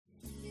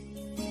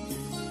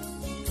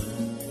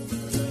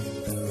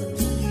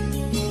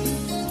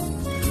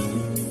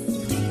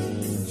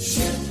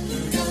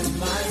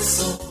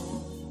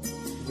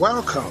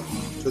Welcome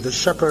to the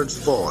Shepherd's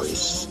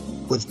Voice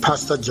with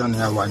Pastor Johnny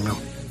Awanyo.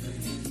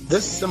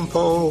 This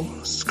simple,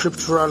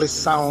 scripturally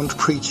sound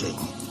preaching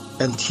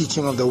and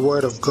teaching of the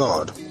Word of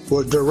God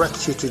will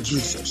direct you to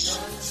Jesus,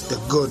 the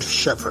Good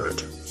Shepherd.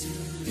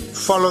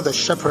 Follow the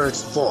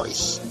Shepherd's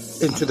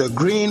voice into the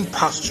green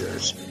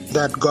pastures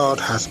that God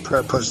has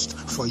purposed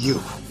for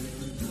you.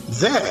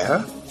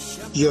 There,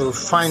 you'll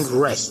find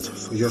rest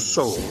for your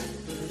soul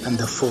and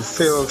the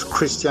fulfilled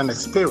Christian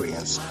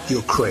experience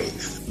you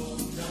crave.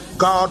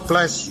 God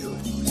bless you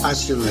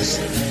as you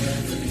listen.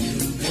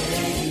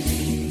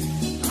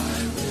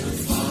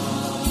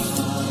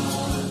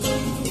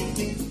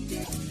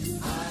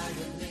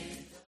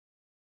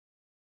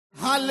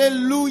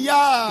 Hallelujah.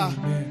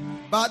 Amen.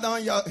 Bow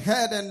down your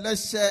head and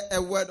let's share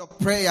a word of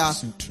prayer.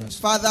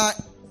 Father,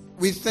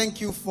 we thank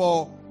you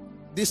for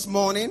this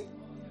morning.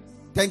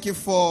 Thank you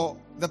for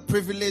the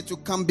privilege to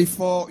come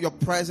before your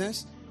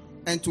presence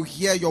and to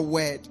hear your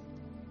word.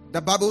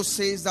 The Bible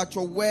says that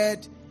your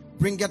word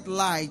bringeth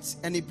light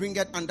and it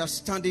bringeth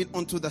understanding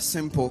unto the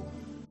simple.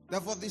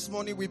 Therefore this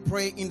morning we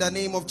pray in the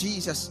name of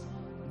Jesus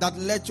that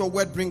let your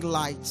word bring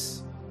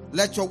light.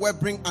 Let your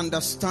word bring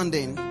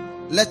understanding.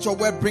 Let your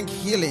word bring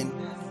healing.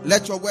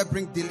 Let your word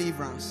bring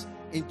deliverance.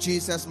 In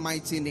Jesus'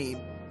 mighty name.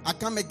 I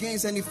come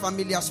against any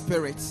familiar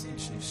spirits.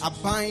 I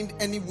bind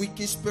any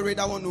wicked spirit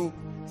that want to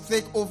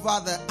take over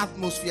the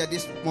atmosphere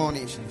this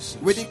morning.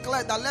 We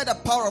declare that let the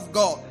power of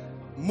God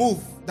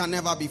move than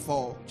ever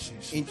before.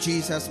 In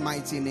Jesus'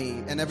 mighty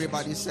name. And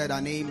everybody said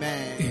an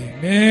amen.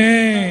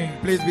 Amen.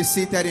 Please be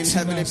seated in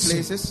heavenly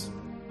places.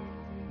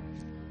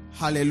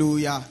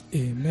 Hallelujah.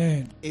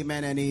 Amen.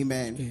 Amen and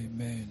amen.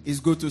 Amen. It's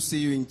good to see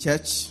you in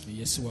church.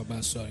 Yes, we're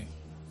about sorry.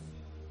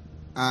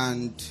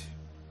 And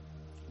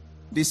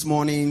this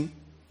morning,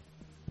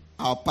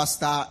 our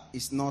pastor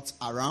is not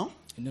around.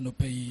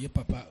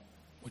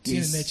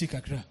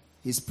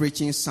 He's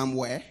preaching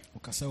somewhere.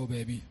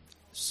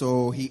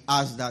 So he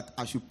asked that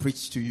I should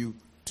preach to you.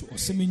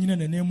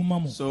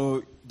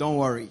 So don't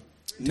worry.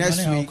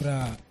 Next week,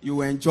 you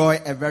will enjoy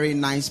a very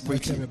nice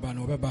preaching.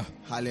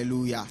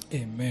 Hallelujah.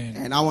 Amen.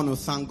 And I want to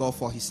thank God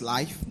for his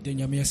life. I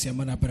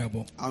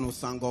want to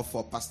thank God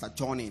for Pastor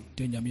Johnny.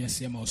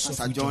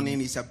 Pastor Johnny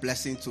is a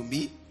blessing to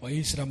me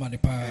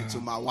and to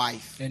my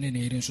wife. And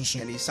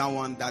he's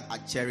someone that I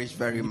cherish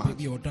very much.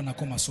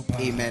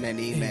 Amen and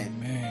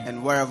amen.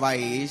 And wherever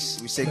he is,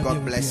 we say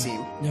God bless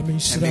him.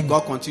 And may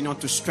God continue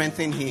to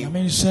strengthen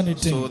him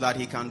so that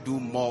he can do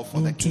more for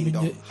the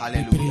kingdom.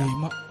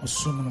 Hallelujah.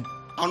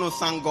 I want to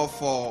thank God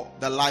for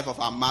the life of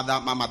our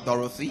mother, Mama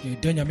Dorothy.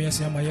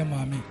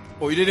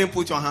 Oh, you didn't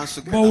put your hands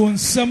together. You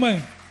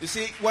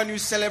see, when you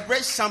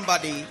celebrate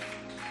somebody,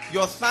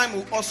 your time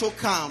will also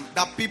come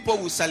that people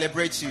will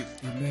celebrate you.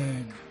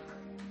 Amen.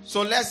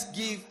 So let's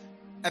give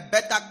a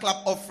better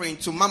clap offering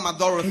to Mama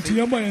Dorothy.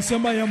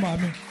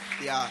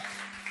 Yeah,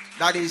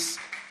 that is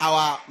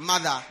our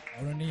mother.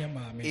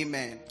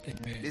 Amen.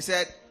 They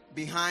said,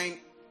 behind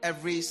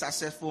every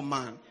successful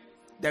man,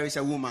 there is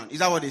a woman. Is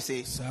that what they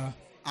say? Sir.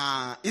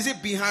 Is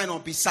it behind or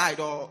beside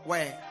or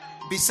where?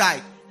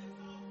 Beside.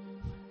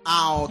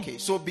 Okay.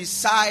 So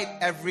beside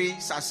every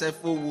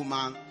successful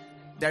woman,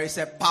 there is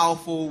a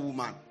powerful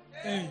woman.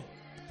 Hey.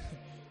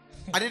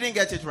 I didn't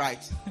get it right.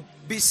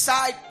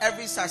 Beside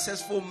every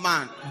successful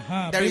man,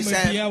 there is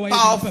a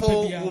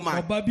powerful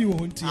woman.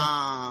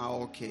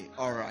 Okay.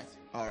 All right.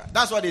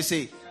 That's what they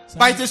say.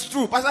 But it is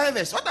true. Pastor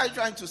Evans, what are you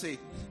trying to say?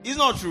 It's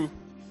not true.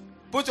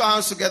 Put your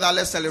hands together.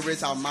 Let's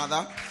celebrate our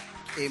mother.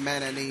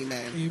 Amen and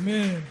amen.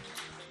 Amen.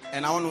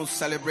 And I want to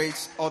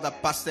celebrate all the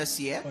pastors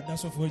here.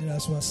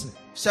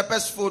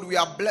 Shepherd's Food, we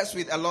are blessed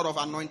with a lot of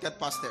anointed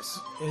pastors.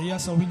 A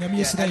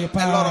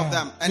lot of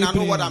them. And I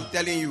know what I'm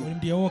telling you.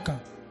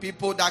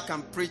 People that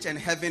can preach and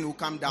heaven will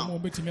come down.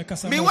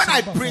 Me, when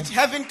I preach,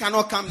 heaven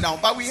cannot come down.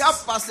 But we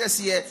have pastors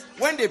here.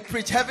 When they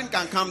preach, heaven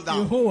can come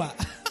down.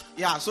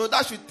 Yeah, so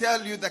that should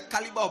tell you the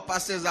caliber of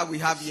pastors that we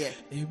have here.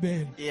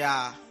 Amen.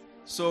 Yeah.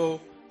 So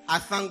I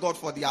thank God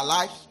for their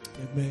lives.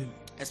 Amen.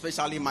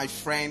 Especially my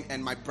friend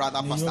and my brother,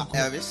 Pastor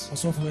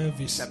Elvis.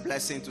 It's a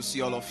blessing to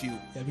see all of you.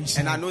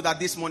 And I know that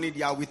this morning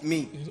they are with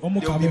me. They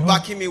will be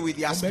backing me with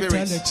their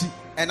spirits.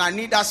 And I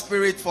need that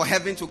spirit for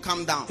heaven to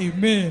come down.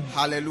 Amen.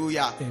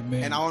 Hallelujah.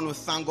 Amen. And I want to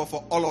thank God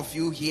for all of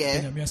you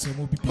here.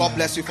 God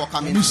bless you for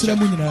coming to church.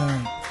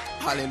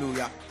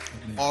 Hallelujah.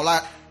 All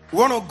right. We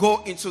want to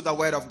go into the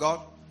Word of God.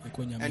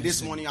 And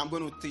this morning I'm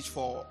going to teach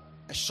for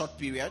a short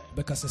period.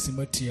 Because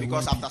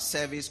after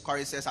service,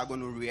 choruses are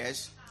going to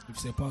rehearse.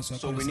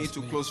 So we need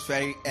to close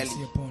very early.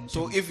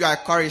 So if you are a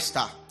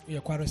chorister,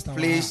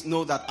 please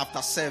know that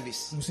after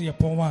service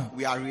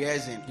we are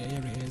rehearsing,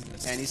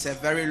 and it's a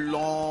very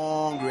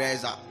long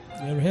rehearsal.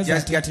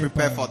 Just get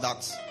prepared for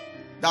that.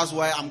 That's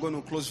why I'm going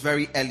to close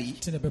very early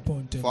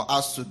for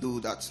us to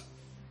do that.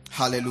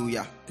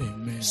 Hallelujah.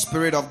 Amen.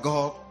 Spirit of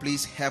God,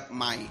 please help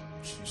my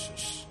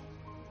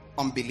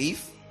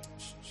unbelief.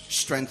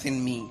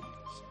 Strengthen me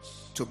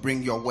to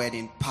bring your word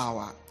in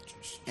power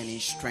and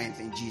in strength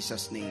in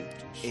Jesus' name.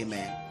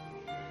 Amen.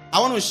 I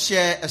want to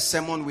share a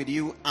sermon with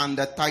you, and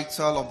the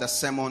title of the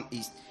sermon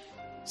is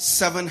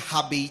 7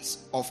 habits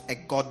of a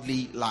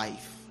godly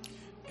life.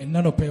 And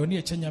none of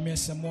Peonia Chenyame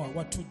Samoa,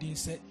 what 2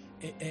 days said,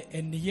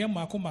 and the year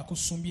Marco Marco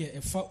Sumbia,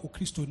 a far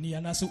Christo near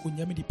and also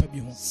Unyamidi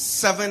Pabio.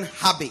 7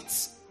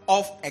 habits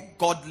of a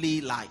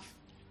godly life.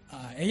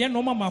 A year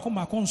no Marco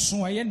Marco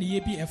so I and the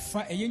be a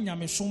far a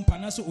yame sum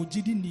panaso or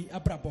Jidini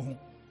Abrabo.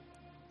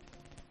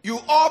 You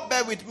all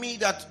bear with me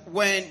that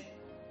when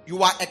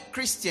you are a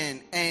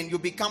Christian and you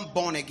become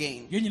born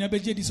again, You never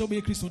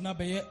disobey Christo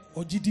Nabe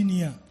or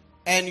Jidinia.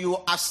 and you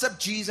accept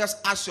Jesus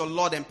as your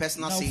Lord and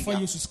personal Now for Savior,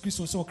 Jesus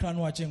Christo so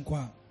cranoa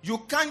chenkwa. you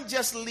can't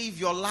just live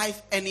your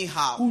life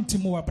anyhow.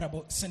 Ultimo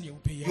Abrabo send you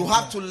pay. You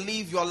have to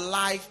live your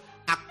life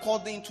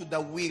according to the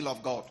will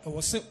of God.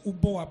 Or say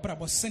Ubo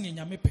Abrabo sending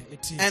Yamepe.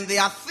 And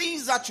there are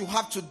things that you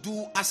have to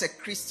do as a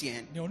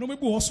Christian, No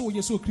maybe also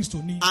yes so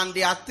Christo ni. and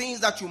there are things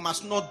that you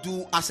must not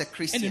do as a And the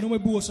Christian. no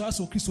maybe also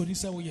as Christo ni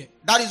say ye.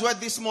 That is why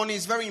this morning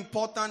is very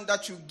important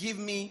that you give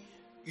me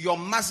your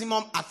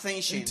maximum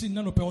attention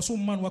None of also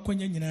man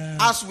wakwanya.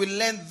 as we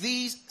learn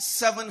these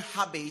 7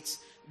 habits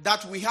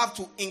that we have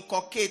to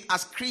inculcate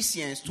as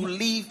Christians to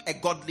live a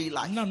godly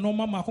life. Na no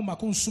mama ko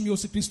makonsum yo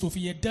se Christo fi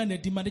ye dan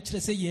adi ma de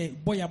kire se ye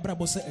boy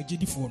abrabo se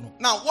agedifo no.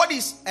 Now, what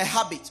is a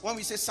habit? When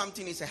we say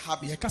something is a Ye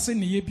habit, ka se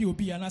ne ye bi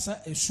obi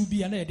anasa esu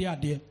bi ana ye de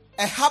ade.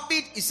 a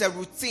habit is a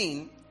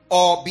routine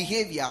or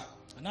behavior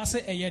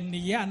Anase eye ne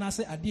ye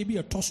anase ade bi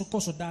etoso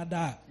koso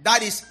dada.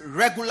 that is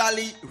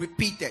regularly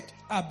repeated.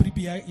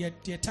 Abribia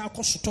ye ta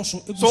koso toso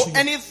So egusu.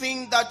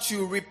 anything that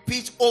you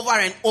repeat over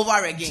and over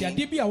Ti again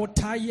ade bi a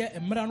wota ye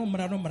emra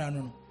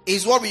no.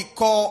 is what we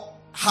call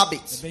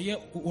habits. Be ye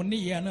oni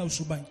ye ana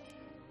usuban.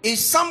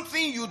 It's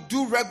something you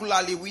do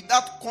regularly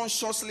without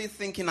consciously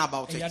thinking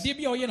about E it. ade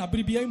bi a oye na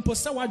bribia impo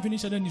sa wadwini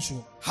hye ni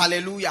so.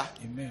 Hallelujah.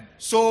 Amen.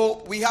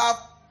 So we have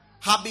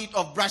habit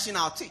of brushing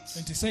our teeth.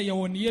 Enti say ye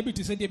woni ye bi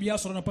ti say de bi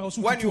asoro no pa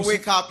so. When you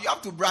wake up, you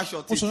have to brush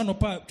your teeth. Osoro no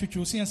pa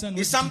twetwe osiansa no.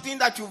 It's something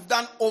that you've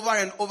done over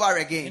and over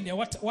again. And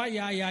what why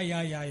ya.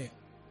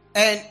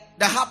 And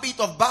the habit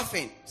of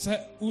bathing. Say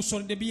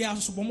usoro de bi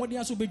aso bomodi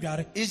aso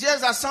bedware. It's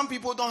just that some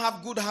people don't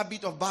have good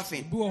habit of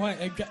bathing. Bi wo ha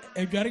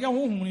edware ga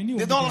honhom ni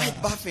They don't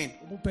like bathing.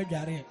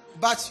 bedware.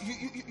 But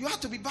you have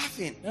to be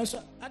bathing.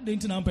 Eso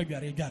adenti na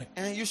bedware.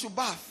 And you should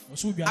bath.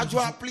 Oso dware.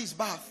 Ajua, please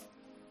bath.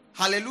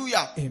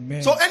 Hallelujah.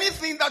 Amen. So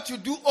anything that you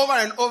do over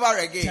and over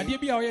again,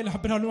 Ade bi a oye na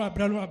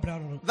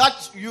bralo.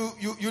 that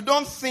you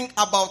don't think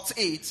about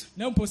it,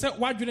 Na mpo say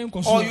wadwene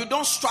nkoso. or you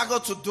don't struggle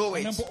to do Na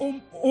it,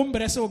 mpo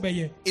ombre se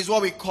obeye. is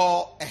what we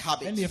call a And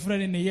habit. the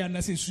friend ne ye na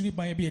say suri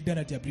ban bi e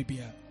dana ti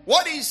abribia.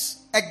 What is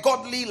a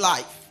godly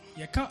life?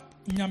 Ye ka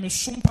nyame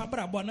sompa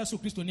brabo na so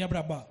Kristo ni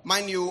abrabo.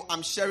 Mind you,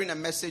 I'm sharing a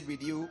message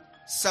with you,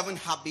 7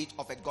 habits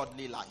of a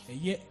godly life.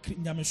 Ye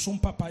nyame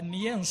sompa pa ne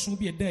ye nso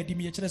bi e dan di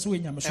mi ye kire se we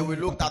nyame And we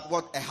sompa. looked at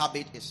what a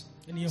habit is.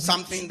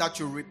 Something that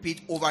you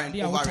repeat over and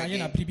Dia over wota ye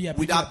na again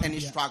without any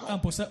struggle.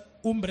 Ampo say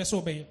ombre se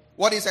obeye.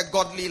 What is a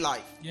godly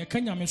life? Ye ka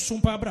nyame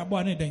sompa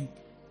brabo na dan.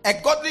 A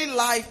godly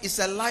life is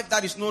a life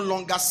that is no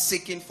longer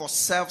seeking for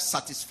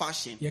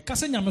self-satisfaction. Ye ka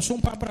se nyame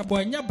sompa brabo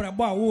anya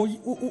brabo a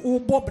wo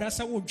bo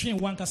brasa wo dwen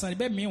wan kasa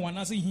be me wan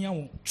ase hia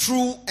wo.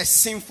 Through a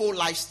sinful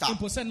lifestyle.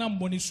 Ampo say na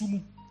mbone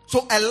sumu.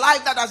 So a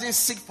life that doesn't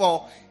seek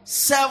for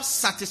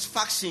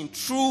self-satisfaction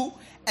through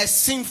a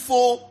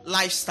sinful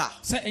lifestyle.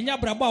 Say enya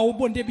brabo a wo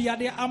bo nde bi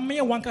ade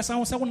ame wan kasa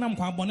ho se wo nam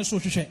kwa bone so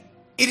hwehwe.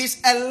 It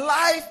is a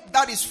life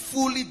that is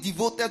fully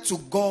devoted to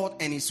God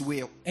and His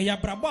will. Eya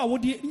brabo a wo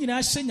de nyina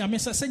hye nyame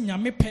se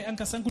nyame pe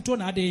ankasa nkuto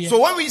na ade ye. So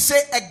when we say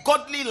a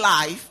godly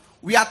life,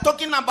 we are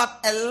talking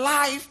about a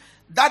life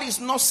that is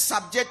not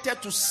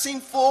subjected to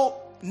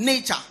sinful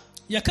nature,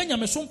 Ya ka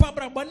nyame sompa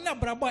brabo na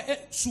brabo e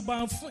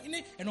subanfo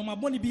ni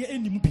enomaboni bi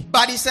enim bi.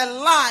 but it's a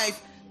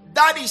life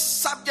that is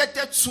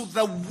subjected to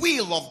the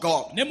will of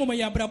God, Na moma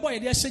ya brabo ye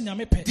de hye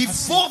nyame pe.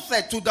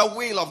 devoted to the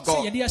will of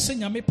Say ye God. de hye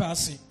nyame pe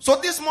ase. So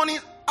this morning,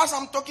 as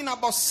I'm talking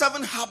about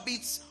 7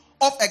 habits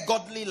of a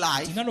godly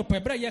life, Na no pe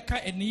bra ye ka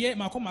eniye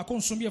mako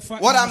nsom ye fa.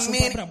 what I nyame sompa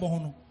mean brabo ho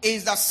no.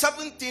 is that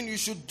 17 you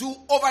should do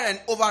over and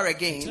over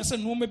again Say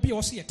no me bi o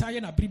se ye taye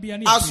na bribia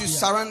na. as you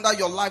surrender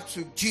your life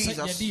to Say ye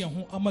Jesus de ye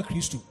ho ama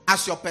Kristo.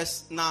 as your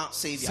personal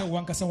Say Savior.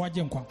 wan kasa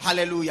waje nkwa.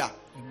 Hallelujah.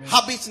 Amen.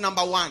 Habit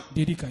number 1.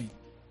 Dedi kai.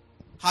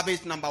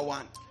 Habit number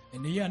 1.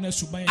 Eniye na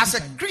suban As a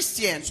kai.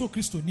 Christian, So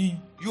Kristo ni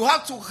you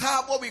have to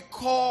have what we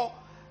call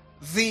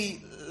the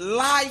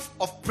life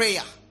of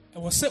prayer. e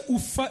wo se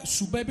ufa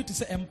suban bi te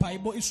se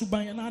empaibo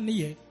isuban na ne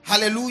ye.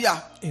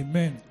 Hallelujah.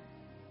 Amen.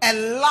 A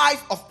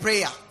life of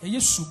prayer. Eye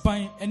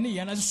suban ene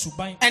ye na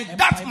suban. And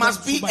that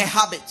must be a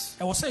habit.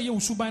 E wo se ye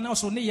suban na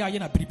so ne ye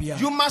na bribia.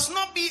 You must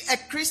not be a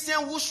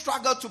Christian who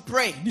struggle to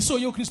pray. Ni so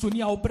ye Kristo ni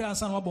a obra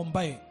ansa na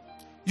bombae.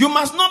 You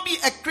must not be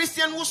a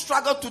Christian who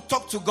struggle to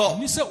talk to God.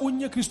 Ni se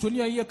onye Kristo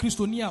ni a ye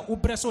Kristo ni a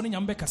obra so ne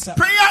nyambe kasa.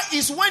 Prayer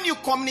is when you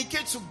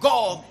communicate to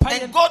God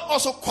and God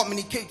also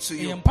communicates to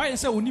E you. empire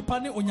se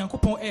onipa ne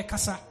onyankopon e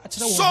kasa a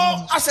kire wo.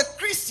 So as a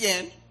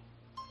Christian,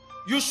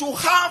 you should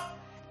have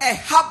a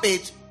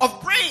habit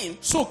of praying.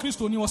 So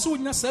Kristo ni wo se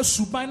onya sa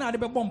suban na ade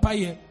be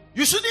bompae.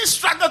 You shouldn't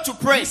struggle to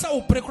pray.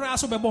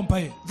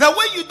 The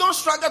way you don't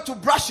struggle to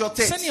brush your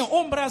teeth,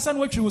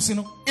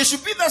 it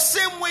should be the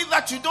same way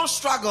that you don't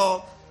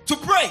struggle to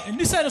pray. Our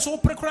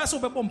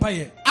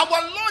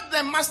Lord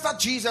and Master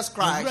Jesus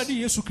Christ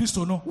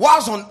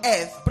was on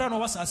earth.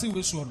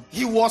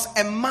 He was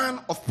a man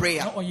of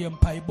prayer.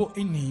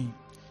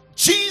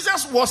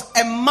 Jesus was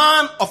a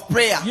man of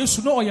prayer.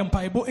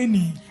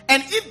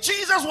 And if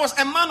Jesus was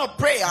a man of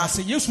prayer,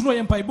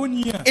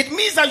 it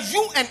means that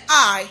you and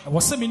I,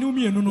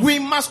 we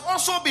must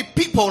also be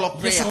people of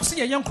prayer.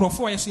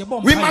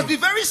 We must be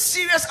very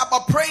serious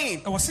about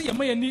praying.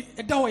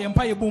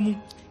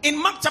 In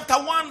Mark chapter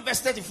 1 verse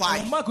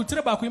 35,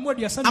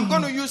 I'm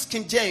going to use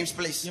King James,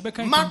 please.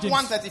 Mark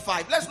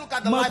 1:35. Let's look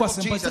at the life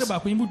of Jesus.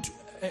 And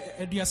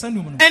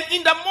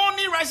in the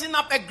morning, rising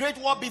up a great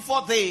while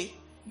before day,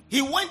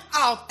 he went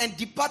out and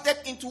departed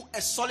into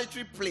a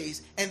solitary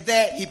place, and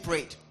there he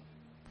prayed.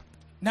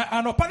 That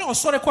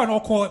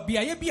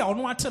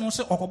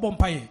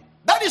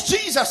is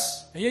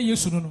Jesus.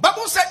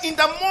 Bible said in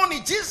the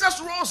morning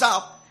Jesus rose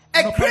up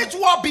a great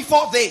while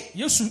before day,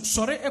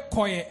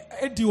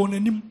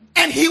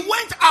 and he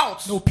went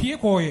out. When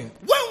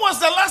was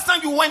the last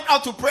time you went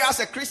out to pray as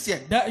a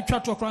Christian? But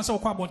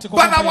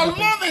our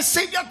Lord and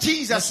Savior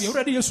Jesus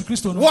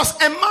was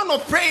a man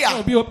of prayer.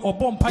 He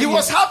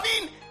was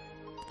having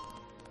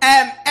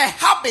a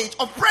habit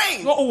of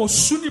praying. Bible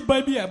says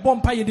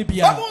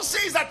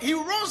that he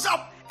rose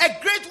up a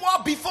great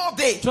while before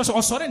day,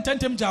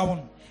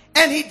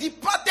 and he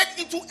departed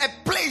into a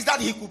place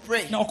that he could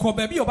pray.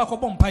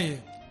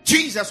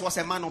 Jesus was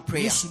a man of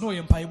prayer.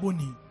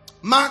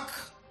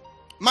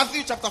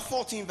 Matthew chapter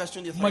 14 verse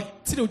 23.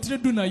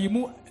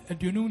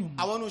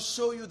 I want to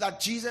show you that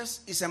Jesus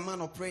is a man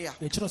of prayer.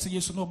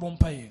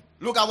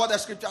 Look at what the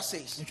scripture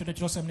says.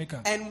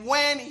 And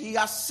when he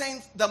has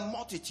sent the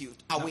multitude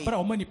away,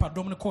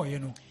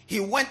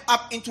 he went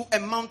up into a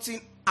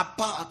mountain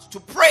apart to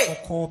pray.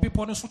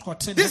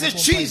 This is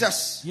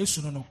Jesus.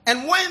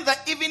 And when the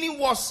evening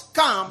was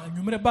come,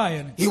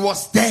 he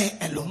was there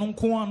alone.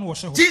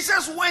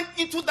 Jesus went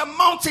into the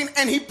mountain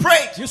and he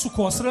prayed.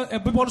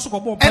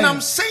 And I'm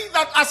saying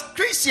that as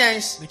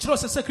Christians,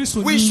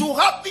 we should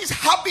have this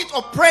habit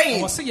of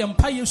praying.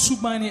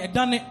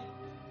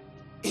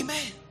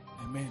 Amen.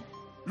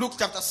 Luke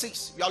chapter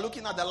 6. We are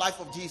looking at the life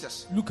of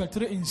Jesus.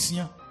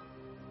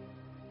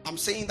 I'm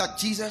saying that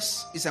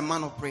Jesus is a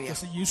man of prayer.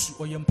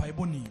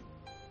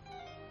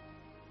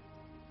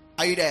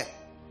 Are you there?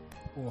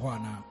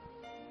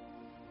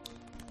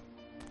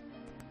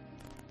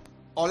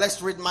 Or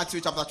let's read Matthew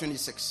chapter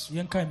 26.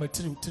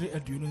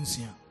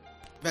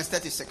 Verse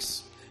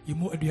 36.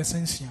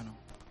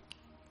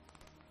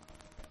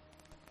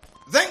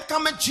 Then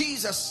cometh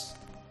Jesus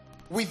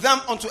with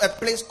them unto a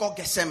place called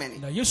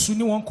Gethsemane, and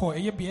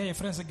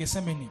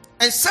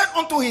said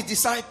unto his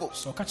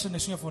disciples,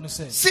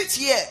 sit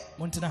here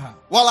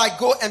while I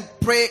go and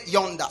pray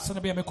yonder.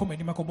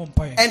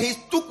 And he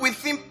took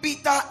with him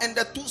Peter and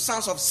the two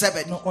sons of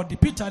Zebedee,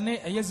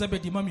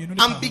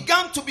 and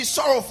began to be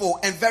sorrowful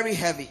and very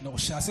heavy.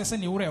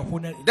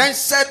 Then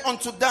said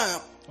unto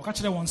them,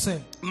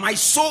 my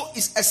soul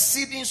is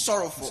exceeding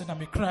sorrowful,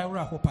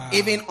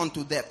 even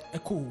unto death.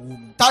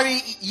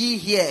 Tarry ye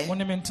here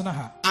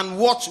and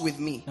watch with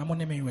me.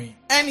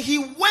 And he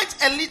went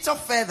a little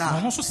further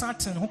and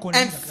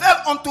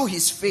fell onto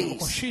his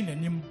face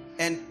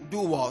and do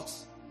what?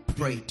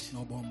 Prayed.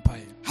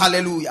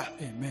 Hallelujah.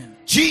 Amen.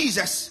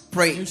 Jesus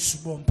prayed.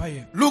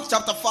 Luke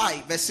chapter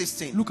 5 verse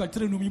 16.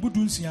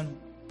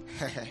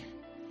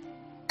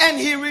 And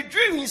he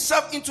withdrew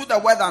himself into the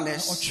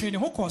wilderness.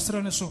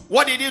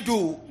 What did he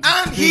do?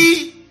 And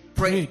he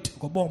prayed.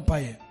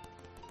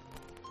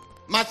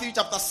 Matthew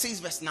chapter 6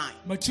 verse 9.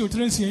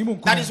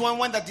 That is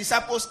when the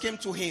disciples came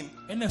to him.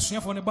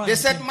 They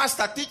said,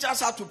 Master, teach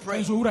us how to pray.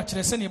 If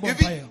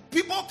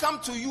people come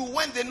to you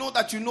when they know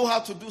that you know how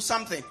to do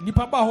something.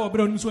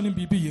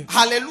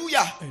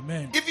 Hallelujah.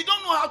 Amen. If you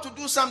don't know how to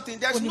do something,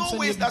 there's no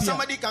way that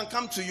somebody can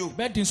come to you.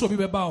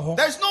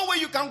 There's no way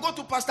you can go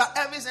to Pastor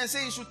Elvis and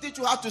say he should teach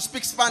you how to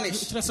speak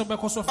Spanish. Pastor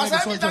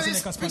Elvis doesn't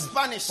speak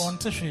Spanish.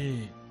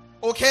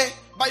 Okay,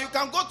 but you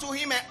can go to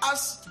him and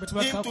ask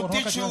him to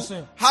teach you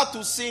how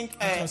to sing.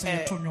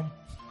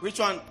 Which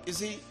one is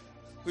he?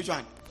 Which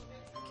one?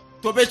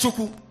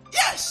 Tobechuku.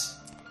 Yes.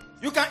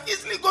 You can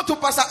easily go to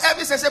Pastor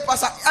Elvis and say,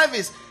 Pastor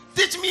Elvis,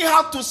 teach me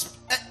how to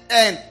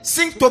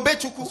sing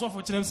Tobechuku.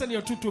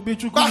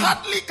 But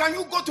hardly can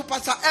you go to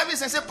Pastor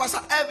Elvis and say, Pastor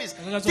Elvis,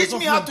 teach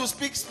me how to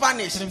speak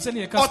Spanish,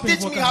 or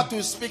teach me how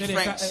to speak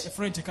French.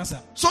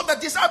 So the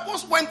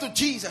disciples went to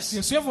Jesus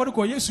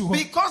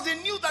because they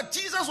knew that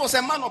Jesus was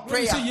a man of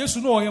prayer.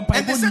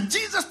 And they said,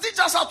 Jesus, teach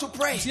us how to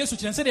pray. And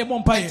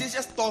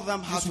Jesus taught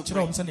them how to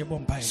pray.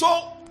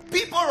 So,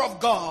 people of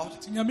God,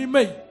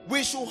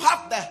 we should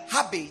have the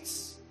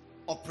habits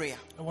of prayer.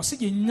 You must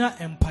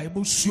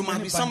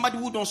be somebody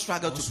who don't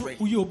struggle to pray.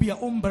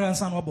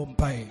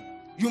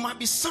 You might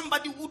be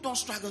somebody who don't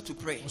struggle to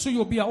pray. And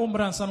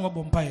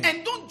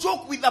don't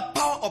joke with the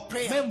power of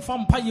prayer.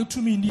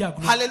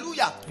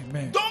 Hallelujah.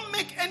 Amen. Don't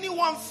make anyone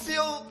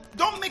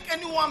make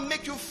anyone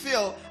make you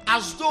feel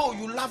as though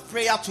you love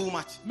prayer too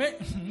much. And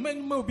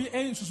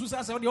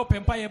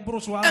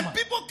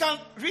people can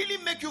really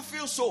make you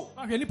feel so.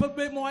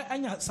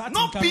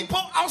 Not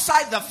people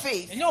outside the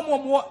faith,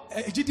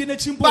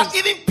 but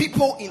even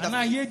people in the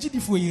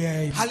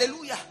faith.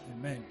 Hallelujah.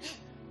 Amen.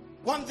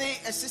 One day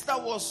a sister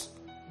was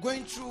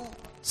going through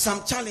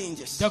some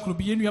challenges,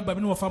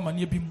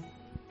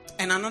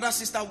 and another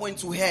sister went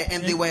to her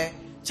and they were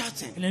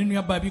chatting.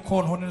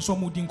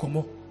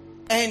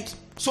 And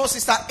so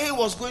Sister A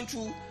was going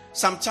through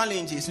some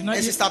challenges, and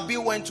Sister B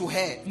went to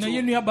her. And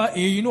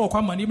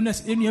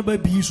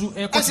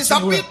Sister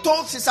B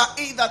told Sister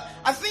A that,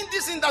 I think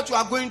this thing that you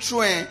are going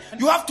through,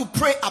 you have to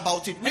pray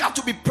about it. We have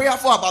to be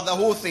prayerful about the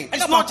whole thing.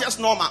 It's not just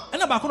normal.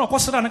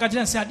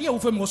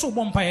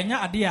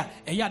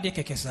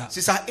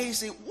 Sister A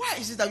said, why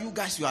is it that you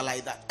guys, you are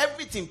like that?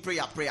 Everything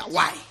prayer.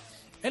 Why?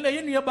 And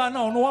these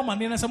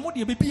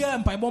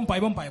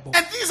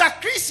are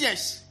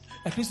Christians.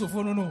 You see,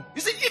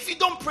 if you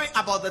don't pray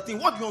about the thing,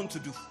 what do you want to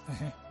do?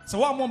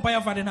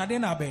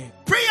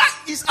 Prayer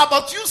is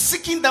about you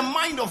seeking the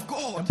mind of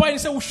God. Prayer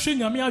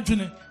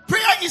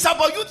is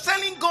about you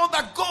telling God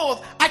that, God,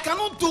 I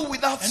cannot do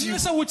without you.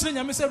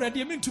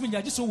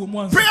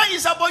 Prayer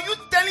is about you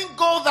telling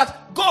God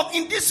that, God,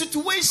 in this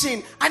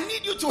situation, I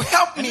need you to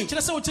help me. Prayer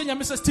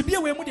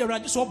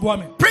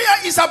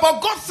is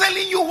about God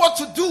telling you what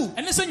to do.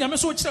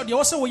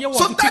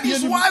 So that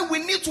is why we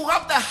need to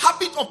have the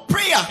habit of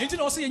prayer.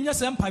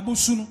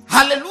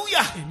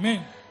 Hallelujah.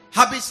 Amen.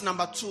 Habits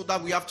number 2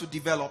 that we have to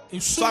develop.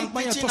 So I'm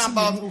teaching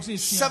about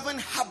 7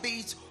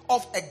 habits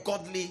of a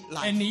godly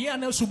life. Habit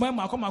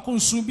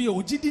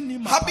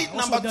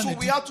number 2,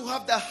 we have to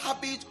have the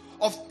habit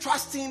of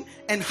trusting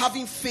and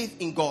having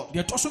faith in God.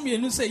 My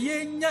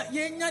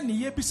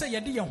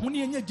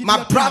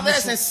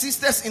brothers and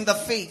sisters in the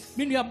faith,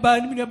 we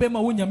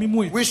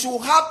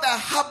should have the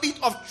habit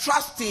of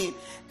trusting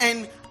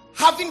and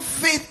having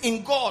faith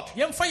in God.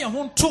 God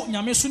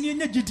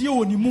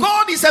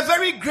is a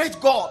very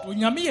great God.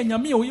 And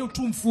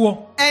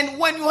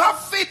when you have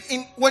faith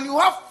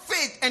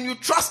and you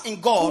trust in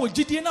God,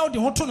 you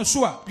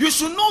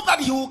should know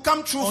that He will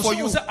come true for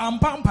you. The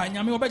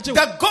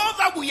God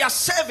that we are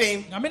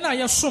serving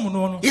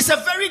is a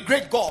very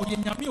great God.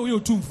 And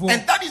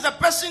that is the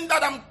person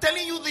that I'm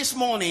telling you this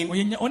morning,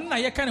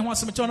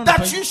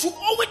 that you should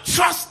always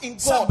trust in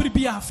God.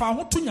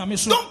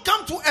 Don't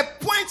come to a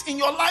point in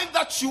your life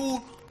that you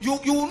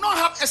will not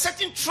have a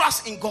certain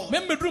trust in God.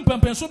 Because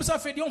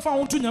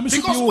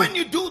when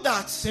you do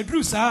that,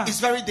 it's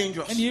very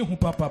dangerous.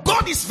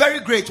 God is very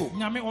great.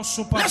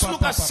 Let's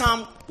look at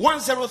Psalm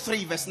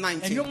 103 verse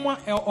 19.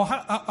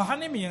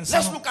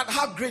 Let's look at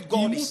how great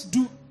God is.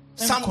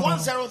 Psalm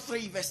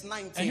 103 verse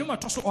 19.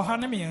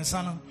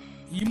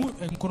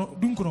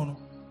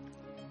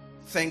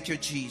 Thank you,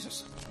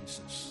 Jesus.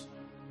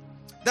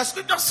 The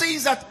scripture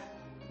says that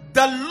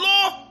the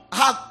Lord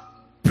hath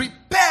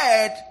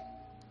prepared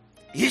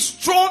His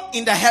throne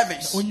in the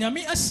heavens,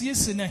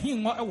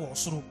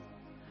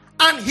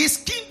 and His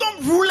kingdom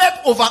ruleth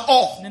over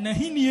all. Look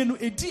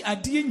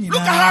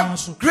at how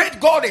great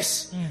God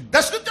is.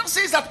 The scripture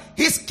says that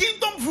His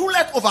kingdom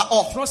ruleth over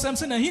all. You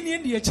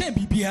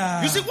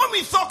see, when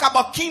we talk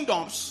about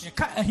kingdoms, a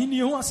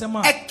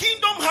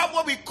kingdom have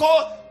what we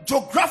call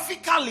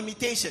geographical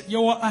limitation. So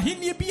one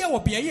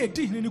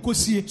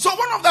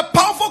of the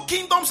powerful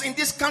kingdoms in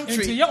this country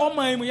is the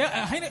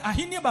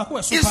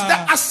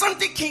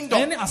Asante Kingdom,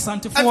 a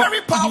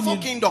very powerful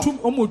kingdom.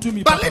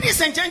 But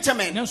ladies and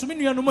gentlemen,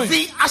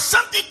 the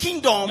Asante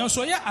Kingdom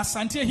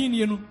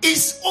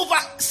is over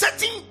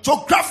certain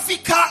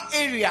geographical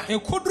area, and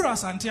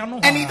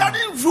it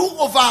doesn't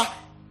rule over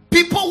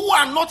people who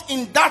are not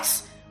in that,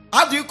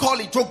 how do you call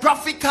it,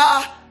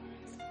 geographical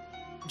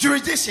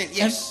jurisdiction.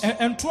 Yes. So the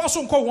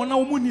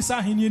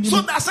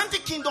Asante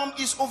Kingdom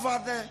is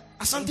over the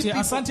Asante people.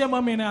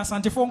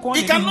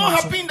 It cannot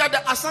happen that the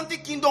Asante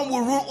Kingdom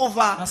will rule over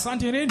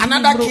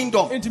another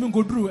kingdom.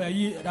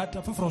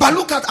 But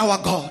look at our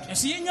God. The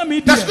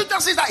scripture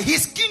says that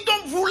His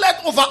kingdom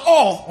ruleth over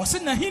all.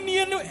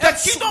 The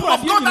kingdom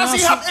of God doesn't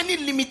have any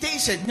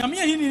limitation.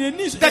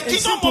 The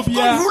kingdom of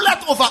God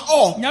ruleth over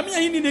all. And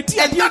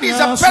that is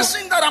a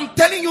person that I'm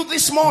telling you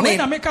this morning,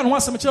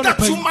 that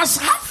you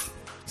must have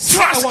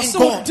trust in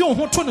God.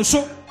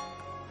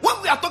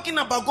 When we are talking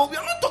about God, we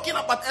are not talking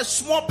about a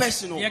small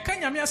person. Do you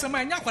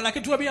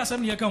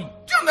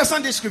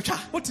understand this scripture?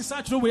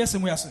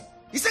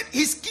 He said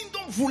His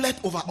kingdom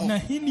ruleth over all. The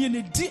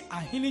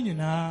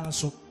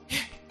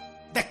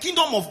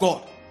kingdom of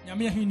God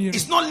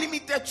is not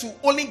limited to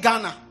only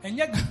Ghana.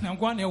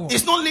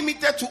 It's not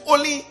limited to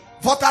only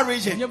Volta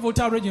region.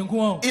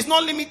 It's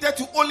not limited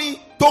to only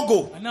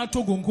Togo,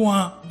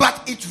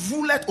 but it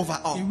ruleth over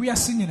all.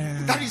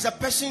 That is a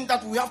person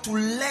that we have to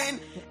learn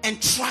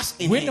and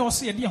trust in him.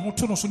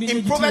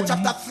 In Proverbs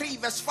chapter 3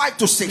 verse 5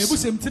 to 6, the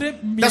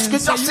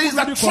scripture says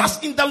that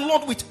trust in the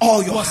Lord with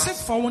all your heart.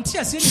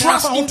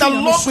 Trust in the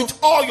Lord with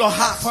all your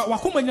heart.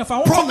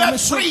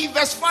 Proverbs 3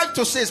 verse 5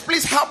 to 6,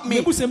 please help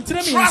me.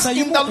 Trust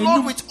in the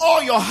Lord with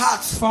all your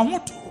heart.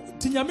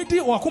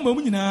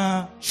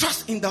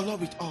 Trust in the Lord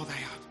with all thy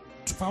heart.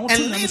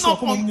 And lean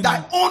not on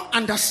thy own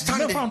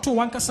understanding.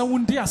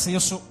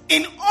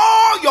 In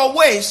all your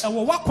ways,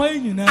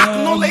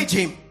 acknowledge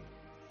him,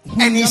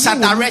 and he shall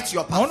direct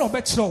your path.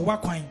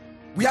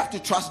 We have to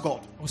trust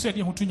God. So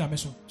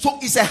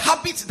it's a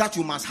habit that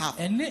you must have.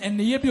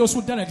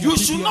 You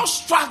should not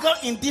struggle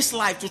in this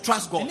life to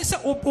trust God.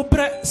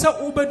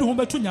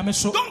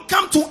 Don't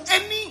come to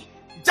any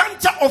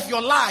juncture of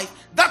your life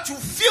that you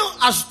feel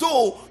as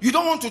though you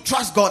don't want to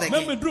trust God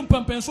again. Either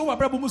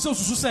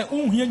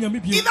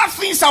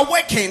things are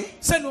working,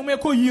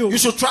 you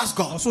should trust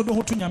God.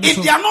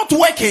 If they are not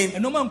working,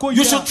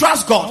 you should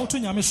trust God.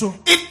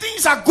 If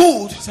things are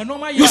good,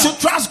 you should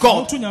trust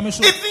God.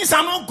 If things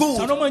are not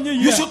good,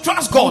 you should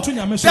trust God.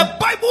 The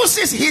Bible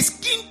says his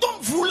kingdom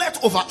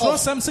ruleth over all,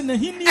 and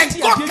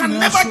God can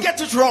never get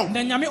it wrong.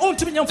 Don't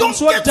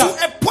get to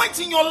a point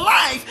in your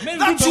life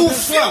that you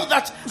feel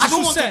that I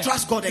don't want to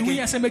trust God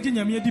again.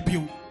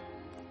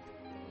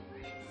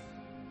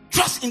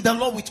 Trust in the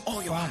Lord with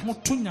all your heart.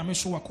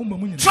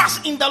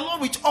 Trust in the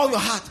Lord with all your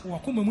heart.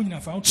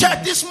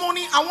 Church, this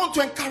morning I want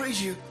to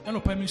encourage you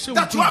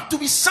that you have to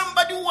be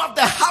somebody who have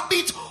the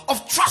habit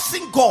of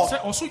trusting God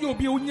in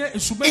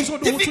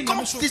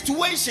difficult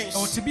situations,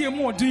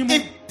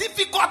 in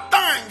difficult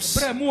times.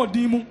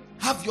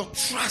 Have your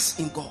trust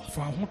in God.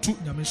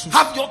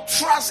 Have your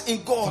trust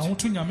in God.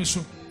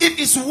 If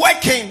it's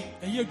working,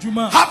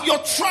 have your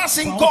trust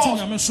in God.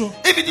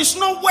 If it is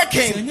not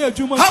working,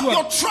 have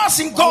your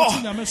trust in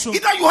God.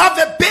 Either you have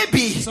a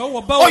baby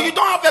or you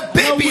don't have a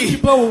baby,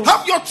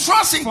 have your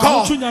trust in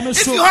God.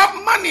 If you have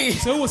money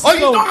or you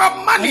don't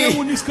have money,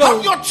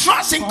 have your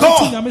trust in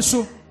God.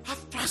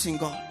 Have trust in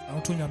God.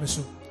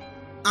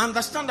 I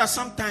understand that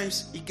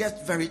sometimes it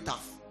gets very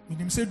tough.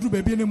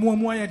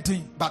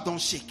 But don't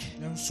shake.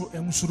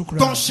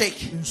 Don't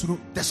shake.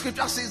 The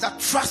scripture says that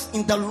trust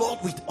in the Lord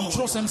with all.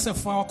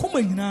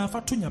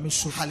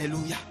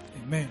 Hallelujah.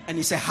 Amen. And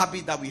it's a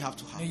habit that we have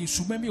to have.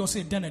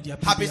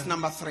 Habit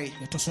number 3.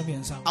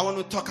 I want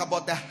to talk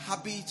about the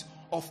habit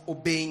of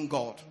obeying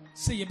God.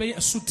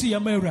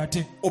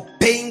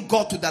 Obeying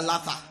God to the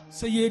latter.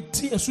 It's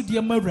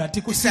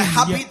a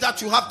habit that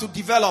you have to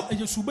develop.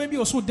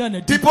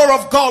 People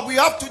of God, we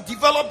have to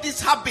develop this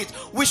habit.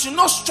 We should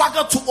not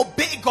struggle to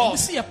obey God. We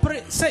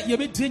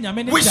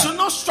should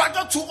not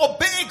struggle to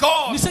obey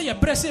God.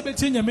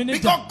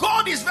 Because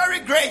God is very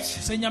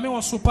great. And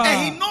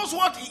He knows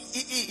what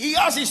He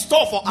has in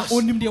store for us.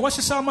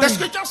 The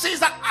scripture says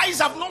that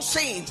eyes have not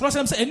seen,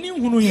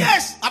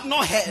 ears have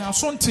not heard,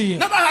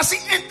 neither has He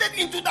entered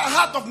into the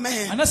heart of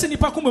man what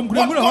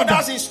God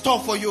has in store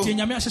for you.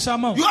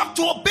 You have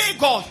to obey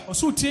God.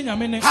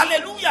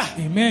 Hallelujah.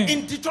 Amen.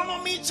 In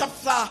Deuteronomy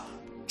chapter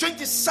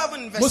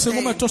 27 verse 10.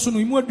 Give me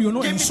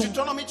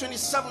Deuteronomy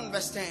 27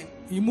 verse 10.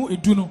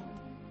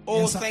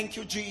 Oh, thank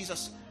you,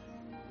 Jesus.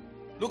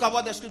 Look at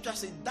what the scripture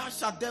says. Thou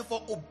shalt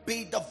therefore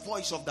obey the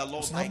voice of the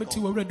Lord thy God.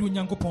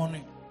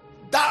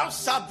 Thou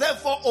shalt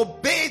therefore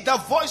obey the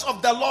voice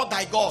of the Lord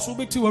thy God,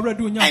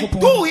 and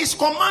do his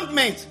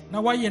commandment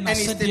and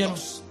his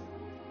statutes.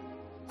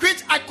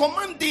 Which I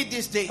command thee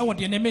this day. Thou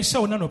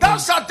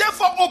shalt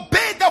therefore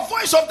obey the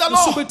voice of the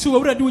Lord.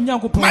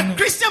 My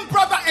Christian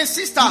brother and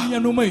sister,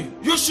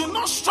 you should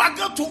not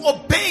struggle to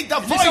obey the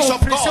voice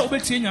of God.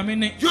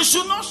 You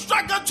should not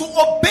struggle to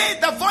obey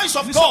the voice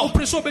of God.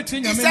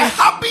 It's a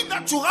habit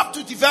that you have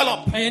to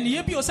develop. And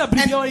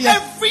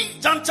every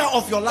juncture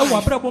of your life,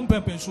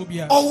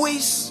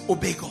 always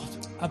obey God.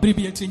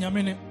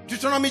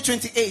 Deuteronomy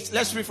 28,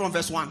 let's read from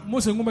verse 1.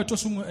 We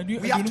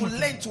have to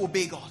learn to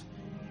obey God.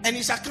 And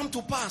it shall come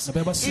to pass,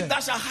 if thou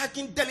shalt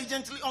hearken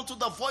diligently unto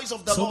the voice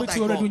of the Lord thy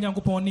God,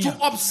 to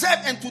observe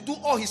and to do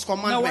all his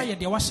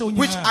commandments,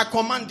 which I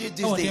command thee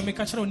this day.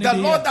 The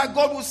Lord thy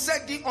God will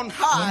set thee on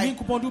high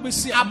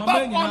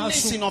above all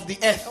nations of the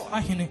earth.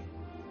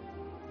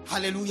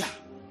 Hallelujah.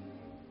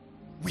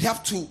 We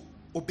have to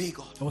obey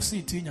God.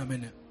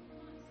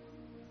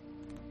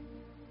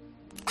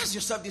 Ask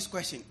yourself this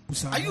question: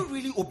 are you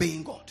really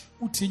obeying God?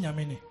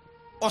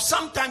 Or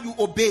sometimes you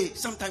obey,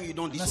 sometimes you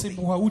don't disobey.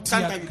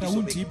 Sometimes you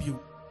disobey.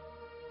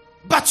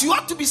 But you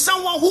have to be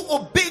someone who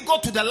obey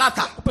God to the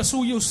latter.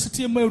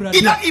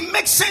 Either it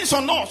makes sense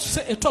or not.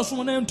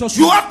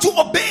 You have to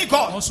obey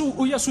God.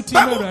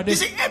 Bible, you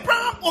see,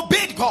 Abraham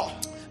obeyed God.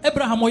 The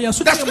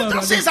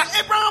scripture says that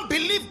Abraham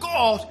believed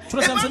God,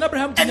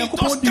 and it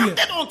was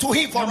counted unto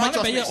him for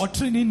righteousness.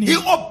 He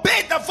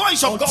obeyed the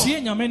voice of God.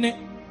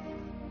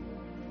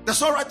 The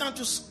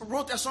songwriter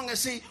wrote a song and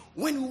say,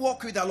 when we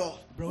walk with the Lord,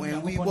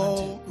 when we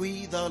walk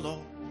with the Lord.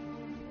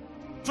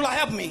 Should I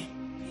help me?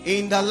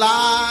 in the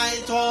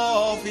light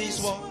of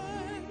his word.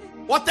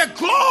 What a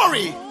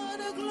glory! What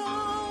a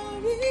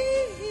glory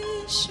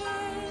he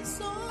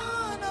shines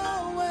on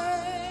our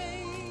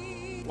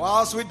way.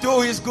 Whilst we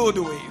do his good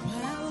will,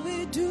 While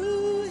we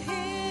do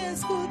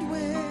his good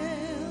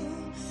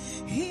will,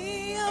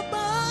 he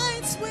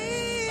abides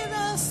with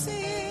us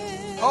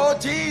in. oh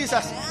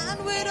Jesus,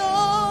 And with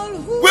all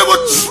who we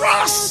will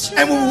trust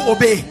and we will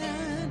obey.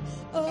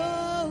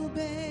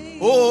 obey.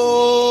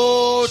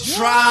 Oh,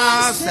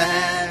 trust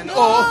and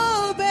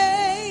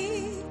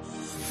obey.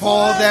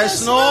 for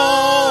there's no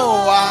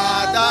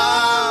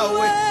other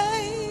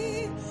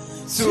way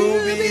to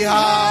be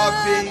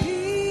happy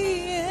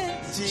in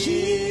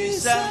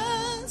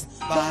Jesus,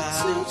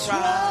 but to but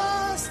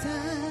trust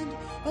and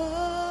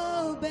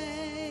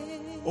obey.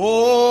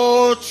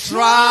 oh,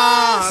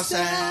 trust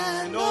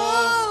and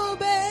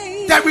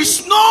obey. there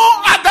is no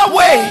other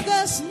way.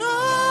 There's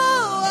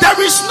no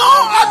There is no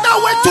other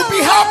way to be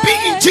happy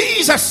in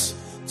Jesus.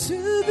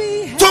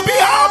 to be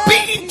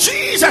happy in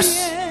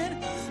Jesus.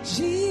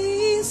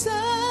 Jesus.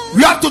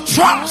 We have to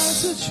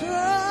trust To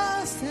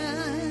trust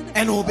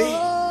and obey.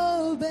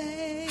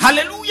 obey.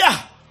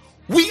 Hallelujah.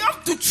 We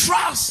have to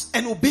trust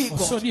and obey God.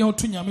 ɔsɔ deɛ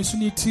ɔto nyame so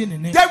ne tie ne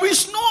ne There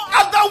is no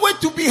other way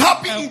to be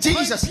happy in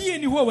Jesus. pie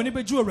ni hɔ a wɔne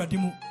bɛgye awurade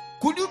mu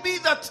Could you be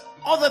that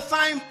all the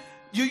time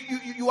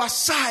you are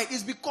shy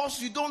is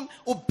because you don't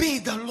obey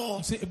the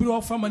Lord? sɛ ebi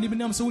wɔ fa ma ne bi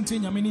nam sɛ wontie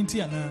nyame ne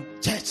nti anaa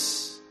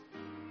Church,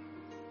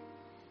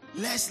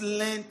 let's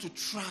learn to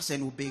trust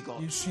and obey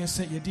God. yɛsua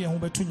sɛ yɛde yɛn ho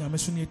bɛto nyame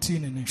so ne tie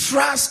ne ne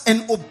Trust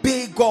and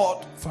obey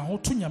God. fa ho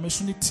to nyame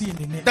so ne tie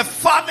ne ne The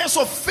fathers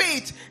of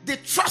faith, they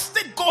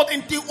trusted God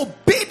and they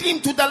obeyed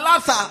him to the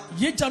latter.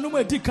 yɛgyanom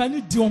a ɛdi kan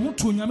ne di ɔho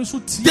to nyame so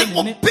tie They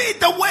ne ne obeyed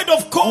the word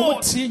of God.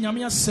 ɔmo tie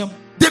nyame asɛm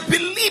They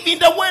believe in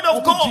the word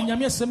of ɔmo gye God.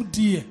 nyame asɛm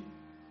die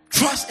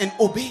Trust and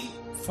obey.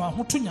 fa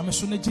ho to nyame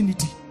so ne gye ne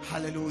di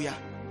Hallelujah.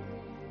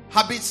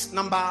 Habits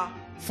number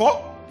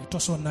 4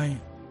 ɛtɔ so 9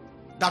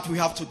 that we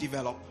have to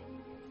develop.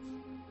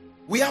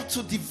 We have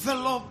to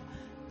develop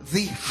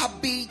the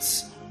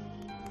habits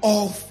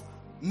of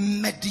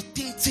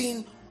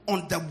meditating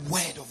on the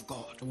word of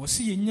God. wɔ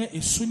sɛ yɛnya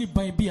ɛsu ne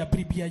ban bi a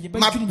bere bia My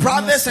yɛbɛdwene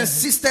brothers and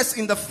sisters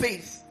in the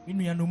faith, me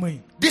nuanom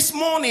yi this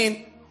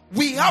morning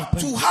we have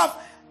to have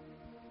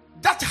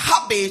that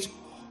habit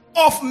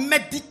of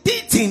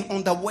meditating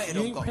on the word of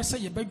yɛhwɛ God.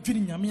 sɛ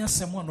yɛbɛdwene nyame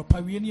asɛm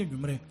anɔpa wie ne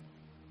anwummerɛ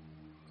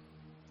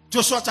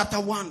Joshua chapter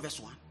 1 verse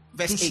 1,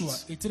 verse Joshua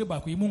 8. ɛtiri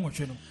baako yi mu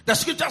nwɔtwe no The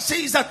scripture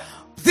says that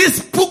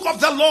this book of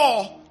the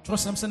law,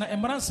 kyerɛsɛm sɛ na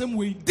mmara nsɛm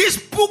wei this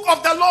book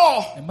of the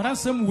law mmara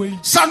nsɛm wei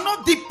shall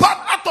not depart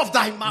out of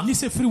thy mouth, nyi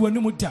sɛ firi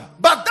w'anom da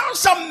but thou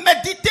shalt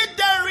meditate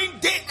therein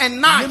day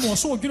and na night. mmom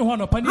ɔso wɔdwene ho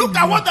anɔpa ne Look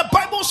at what anwummerɛ the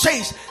Bible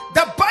says.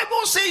 The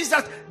Bible says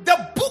that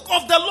the book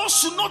of the law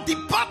should not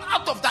depart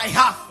out of thy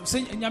heart,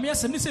 sɛ nyame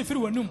asɛm ne sɛ firi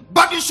w'anom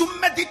but you should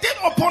meditate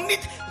upon it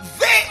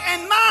day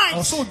and night.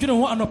 ɔso wɔdwene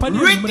ho anɔpa ne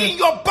Reading anwummerɛ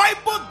your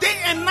Bible day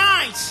and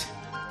night.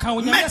 ka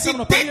wo nyame asɛm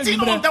anɔpa ne Meditating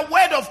on anwummerɛ the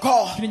word of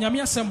God. dwene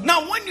nyame asɛm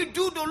Now, when you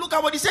do, look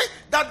at what he says,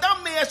 that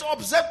thou mayest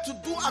observe to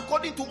do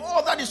according to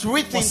all that is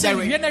written ɔsɛ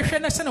therein. wie na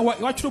hwɛ na sɛne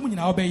wɔatwerɛ mu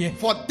nyinaa wobɛyɛ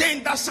For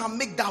then thou shalt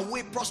make thy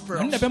way ɛno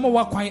prosperous, na ɛbɛma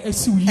w'akwan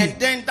asi wo yie and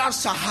then thou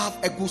shalt have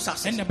a good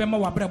success. ɛno na ɛbɛma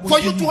w'abrabɔ For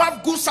you yie to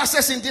have good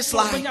success in this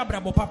life, wobɛnya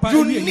abrabɔ papa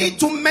you awie need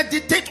to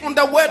meditate on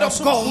the word of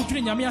ɔso God.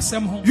 wodwene nyame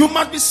asɛm ho You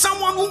must be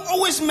someone who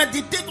always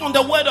meditate on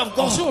the word of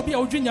ɔso God. obi a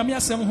wodwene nyame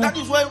asɛm ho That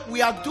is why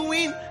we are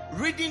doing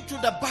reading to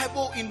the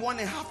Bible in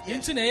 1.5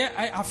 years. nti na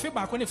ɛyɛ afe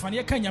baako ne fa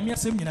ne yɛka nyame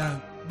asɛm nyinaa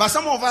But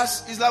some of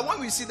us, it's like when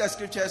we see the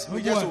scriptures,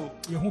 we just Oh,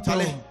 boy. oh,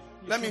 Charlie,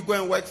 let me go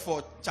and work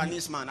for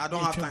Chinese man. I don't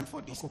have time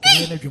for this.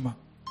 ɔkɔkɔyɛ no adwuma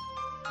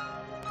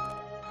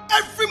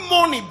Every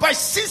morning by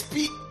 6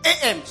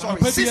 a.m. Sorry,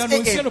 anɔpa 6 bia no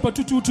nsia a.m. nɔpa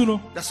tutuutu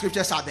no The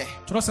scriptures are there.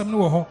 twerɛsɛm no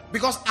wɔ hɔ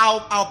Because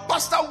our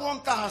pastor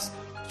wants us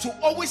to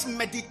always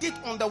meditate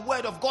on the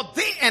word of God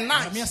day and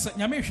night.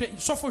 nyame hwɛ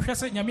sɔfo hwɛ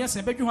sɛ nyame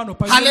asɛm bɛdwe ho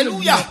anɔpa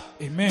Hallelujah.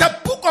 amen The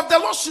book of the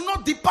Lord should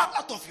not depart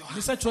out of your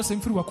ne heart. sɛ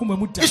kyerɛsɛm firi wakoma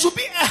mu da It should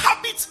be a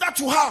habit that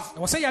you have.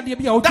 ɛwɔ sɛ yɛadeɛ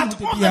bi a wotumi That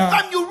da all the biara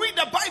time you read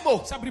the Bible.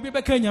 sɛ bere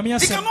bi bɛka nyame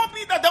It asɛm cannot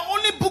be that the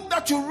only book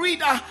that you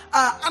read are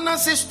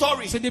Anansi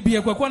story. sɛ de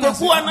bia kwaku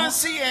Kwaku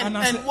Anansi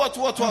and what.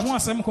 ho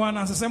asɛm kɔ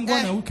anansesɛm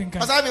kɔ na wokenkan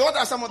Pastor Ivy, what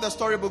are some of the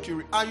storybooks you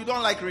read? You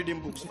don't like reading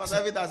books. Pastor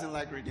Ivy doesn't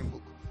like reading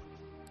books.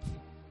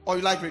 Or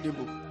you like reading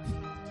books?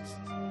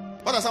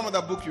 What are some of the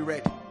books you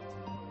read?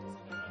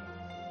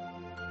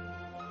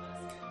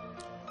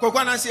 Kwaku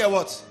Anansi and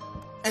what?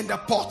 And the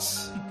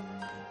pots.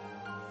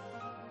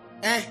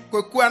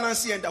 Kwaku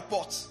Anansi and the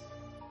pots.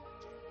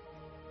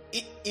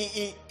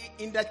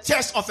 In the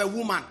chest of a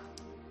woman.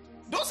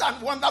 Those are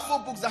wonderful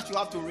books that you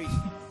have to read.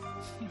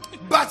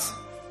 But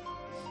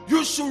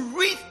you should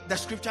read the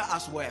scripture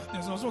as well.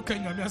 ɛsɛ ɔsɛ woka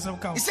nyame asɛm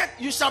ka He said,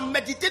 you shall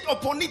meditate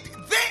upon it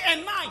day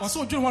and night.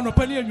 ɔsɛ wodwene ho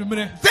anɔpa ne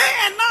anwummerɛ Day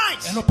and night.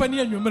 ɛnɔpa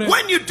ne anwummerɛ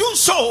When you do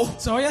so,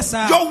 sɛ ɔyɛ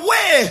saa your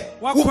way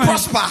will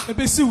prosper.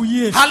 ɛbɛsi wo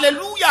yie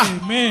Hallelujah.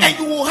 Amen. And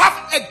you will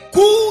have a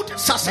good na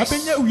success.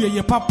 bɛnya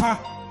wieyɛ papa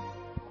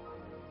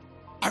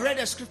I read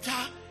a scripture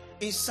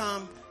in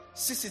Psalm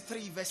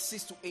 63 verse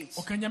 6 to 8.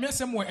 ɔka nyame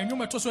asɛm wɔ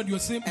ɛnwom a ɛtɔ so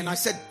aduɔsɛ And I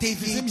said,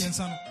 David,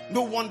 mmiɛnsa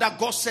no no wonder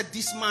God said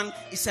this man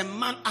is a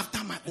man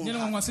after my own ɛnyɛ ne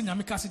heart. wɔn sɛ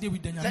nyame ka sɛ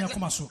David da nyame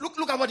akoma so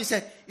Look at what he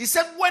said. He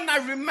said, when I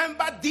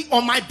remember thee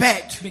on my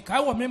bed. mekae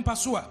wɔ me mpa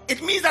so a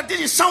It means that this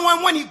is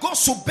someone when he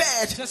goes to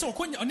bed, kyerɛ sɛ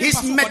ɔkɔ ɔne he's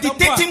mpa so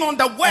meditating on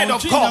the word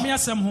of ɔntwe God. nyame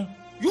asɛm ho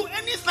You,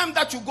 anytime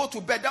that you go to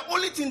bed, the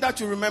only thing that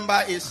you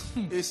remember is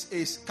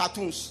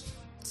cartoons.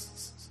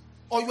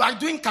 Or you are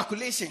doing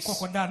calculations.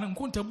 kɔkɔdaa no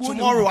nkontabuo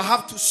Tomorrow I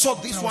have to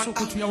sort this one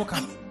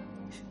out.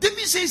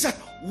 David says that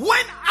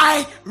when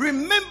I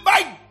remember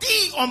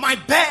thee on my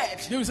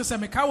bed David sɛ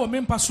sɛ mekae wɔ me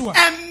mpa so a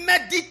and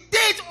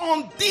meditate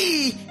on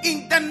thee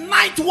in the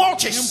night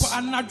watches.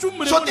 mpo anadwo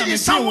mmerɛ So mu na there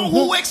is medwen someone wo who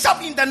ho wakes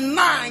up in the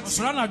night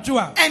ɔsɔre anadwo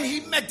a and he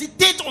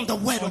meditates on the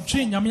word of God.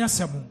 ɔtwe nyame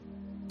asɛm ho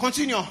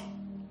Continue.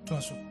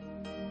 toa so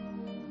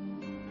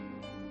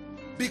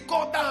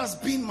Because that has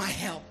been my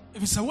help.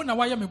 ɛfiri sɛ wo na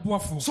woayɛ me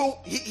boafoɔ So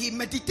he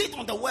meditated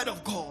on the word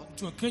of God.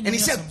 nti ɔka And he nyame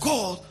said, asɛm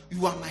God,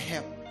 you are my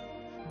help.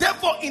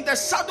 Therefore, in the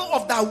shadow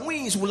of thy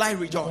wings will I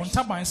rejoice.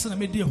 ɔntaban sɛ na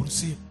mɛdi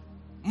ahurusie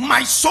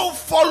My soul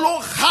follow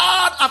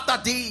hard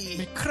after thee.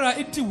 me kra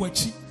ɛdi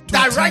w'akyi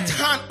Thy right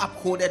hand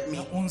upholded me.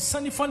 ɔnsa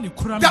nifa ne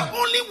kura me The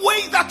only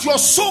way that your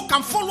soul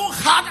can follow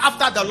hard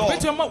after the Lord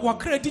bɛtumi ama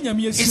wakra di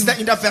nyame is asim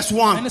in the verse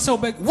 1. ɛne sɛ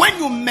wobɛ When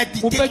you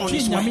meditate on wobɛtwe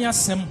his nyame word,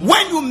 asɛm ho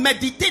when you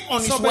meditate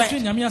on his sɛ word,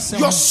 wobɛtwe nyame asɛm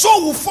your ho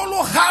soul will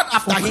follow hard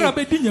after Okra him.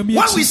 bɛdi nyame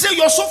When akyi. we say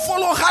your soul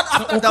follow hard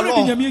after the okra di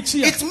Lord, nyame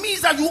akyi a. it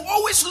means that you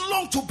always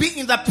long to be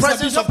in the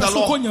presence bibi of the apɛ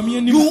sɛ wokɔ Lord. nyame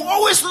anim. You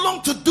always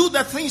long to do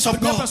the things of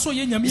Bibi apɛ God. sɛ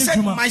ɔyɛ nyame He said,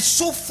 adwuma. my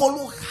soul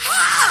follow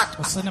hard.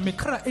 ɔsɛ na me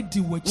kra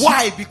ɛdi w'akyi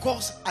Why?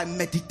 Because I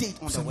meditate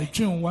on the sɛ word.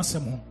 medwen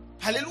w'asɛm ho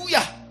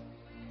Hallelujah.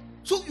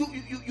 So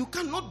you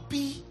cannot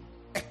be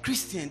a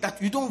Christian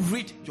that you don't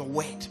read your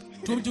word.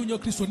 tumi gye wonyɛ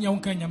kristoni a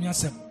wonka nyame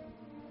asɛm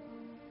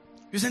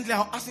Recently, I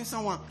was asking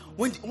someone,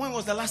 when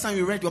was the last time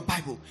you read your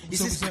Bible? He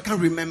So says, we I say- can't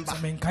remember.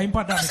 sɛ menkae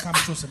mpa da a meka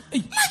meto sɛm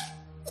ei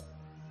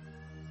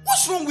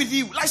What's wrong with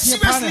you? Like, Yeah,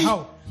 seriously,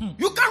 how?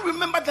 you can't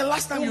remember the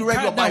last time you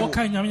read your Wonkae da a Bible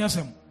wɔkae nyame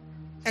asɛm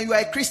and you are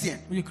a Christian.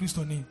 woyɛ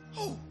kristoni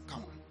Oh, come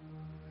on.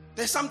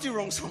 There's something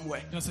wrong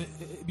somewhere. kyerɛ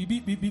sɛ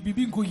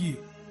biribi nkɔ yie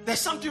There's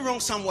something wrong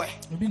somewhere.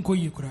 biribi nkɔ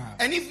yie koraa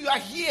And if you are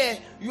here,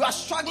 you are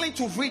struggling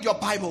to read your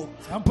Bible.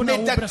 Sample May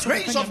na the wo brɛ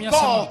grace so of ka nyame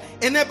God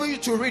enable you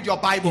to read your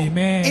Bible.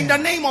 Amen. In the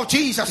name of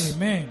Jesus.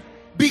 amen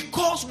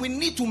Because we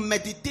need to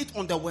meditate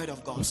on the word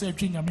of God. ɔsɛ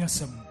ɛtwe nyame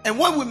asɛm ho And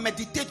when we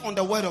meditate on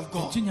the word of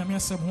God, ɛtwe nyame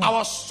asɛm ho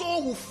our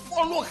soul will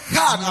follow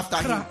hard after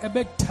kra him.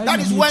 ɛbɛtae That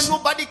is nyame when akyi.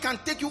 nobody can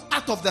take you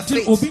out of the Nti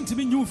faith. obi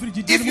ntumi nye wo firi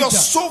gyidie If no mu your gya.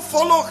 soul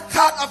follow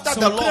hard after Sɛ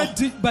the wo kra Lord,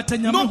 di bata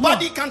nyame ho a,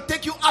 nobody can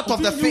take you out of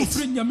obi the nye wo faith.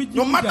 firi nyame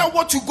No gyidie matter gya.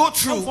 what you go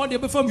through, Amfa deɛ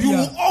ɛbɛfa mu you biara,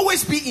 will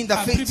always be in the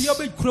abere faith. biara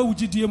wobɛkura wo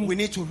gyidie mu We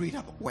need to read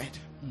our word.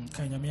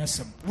 ka nyame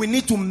asɛm We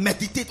need to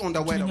meditate on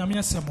the word twe of God. nyame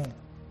asɛm ho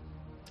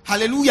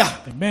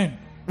Hallelujah. amen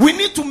We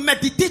need to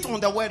meditate on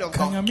the word of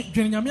ka God. nyame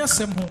dwene nyame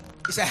asɛm ho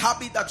It's a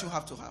habit that you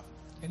have to have.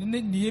 ɛne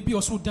ne nneyɛ bi a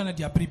ɔsɛ woda no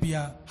de abere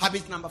biara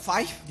Habit number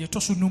 5. deɛ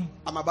ɛtɔ so num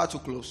I'm about to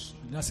close.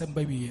 ne asɛm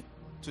ba wie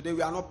Today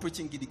we are not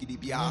preaching gidi gidi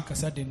biya.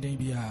 ankasa denden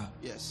biara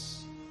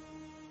Yes.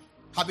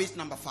 Habit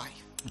number 5.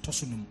 ɛtɔ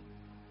so num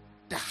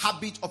The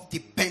habit of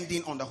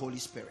depending on the Holy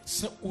Spirit.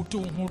 sɛ wode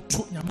wo ho to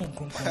nyame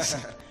nkronkron so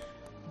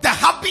The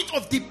habit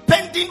of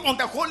depending on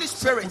the Holy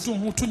Spirit. wode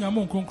wo ho to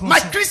nyame nkronkron My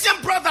so Christian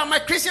brother, my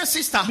Christian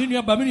sister, me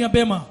nua ba me nua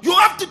bɛrima you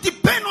have to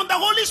depend on the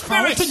Holy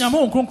fa wo Spirit. to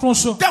nyame nkronkron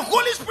so The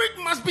Holy Spirit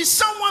must be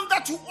someone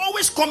that you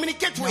always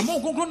communicate with.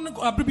 nyame nkronkron no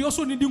abere biara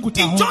ɔsɛ ɔne di nkuta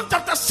In ho John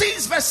chapter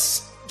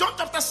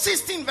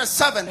 16 verse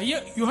 7,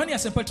 ɛyɛ yohane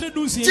asɛmpatire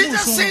du nsia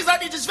Jesus says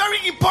that it is very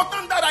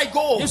important that I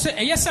go. yɛ sɛ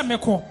ɛyɛ sɛ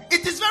mɛkɔ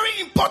It is very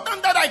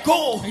important that I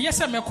go. ɛyɛ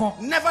sɛ mɛkɔ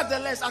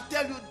Nevertheless, I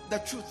tell you the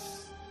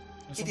truth.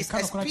 It is meka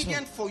no koraa kyerɛ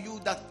expedient for you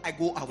that I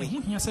go away.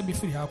 ɛho hia sɛ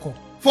bɛfiri ha kɔ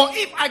For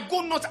if I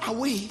go not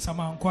away, sɛ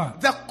mankɔ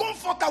the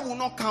comforter will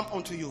not come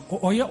unto you. a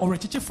ɔyɛ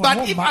ɔwerɛkyekyefoɔ But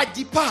no if I ɔma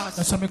depart,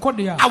 na sɛ mekɔ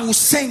de a I will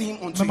send him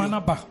unto mɛma you. no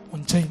aba wo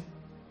nkyɛn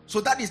So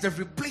that is the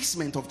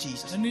replacement of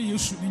Jesus. ɛne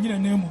yesu ne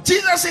nyinaa mu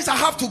Jesus says, I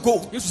have to go.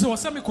 yesu sɛ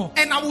wɔsɛ mekɔ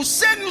And I will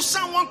send you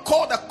someone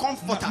called the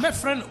comforter.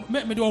 mɛfrɛ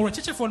no mede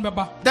ɔwerɛkyekyefoɔ no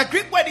bɛba The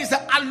Greek word is the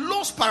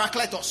allos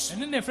parakletos.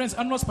 ɛne ne friends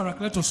anos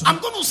parakletos I'm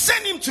no going to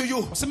send him to you.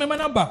 ɔsɛ mɛma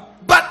no aba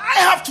But I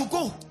have to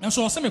go.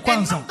 ɛnso ɔsɛ mekɔ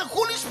And now ansa the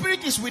Holy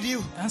Spirit is with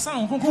you. ansa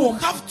na ɔnkronkron You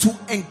wɔ have to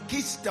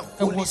engage the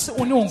Holy ɛwɔ Spirit. sɛ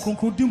wo ne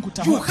ɔnkronkron di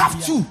nkuta You ho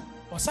have to.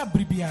 ɔsɛ abere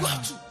You biara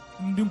have to.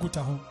 ndi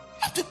nkuta ho You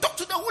have to talk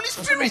to the Holy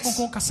ɔsɛ Spirit.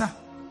 ɔnkronkron kasa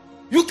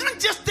You can't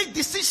just take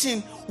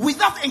decision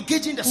without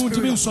engaging the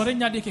wontumi Spirit. nsɔre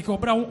nya deɛ kɛkɛ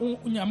ɔberɛ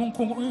a nyame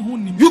nko ho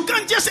nim You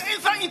can't just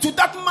enter into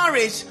that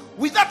marriage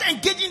without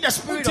engaging the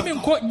Spirit of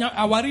wontumi God. nkɔ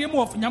awareɛ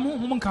mu nyame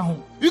honhom nka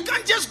ho You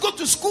can't just go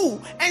to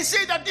school and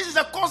say that this is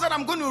a course that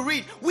I'm going to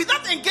read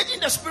without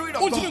engaging the Spirit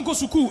of wontumi God.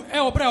 nkɔ sukuu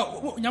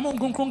ɔberɛ a nyame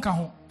nkronkron ka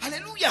ho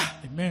Hallelujah.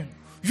 amen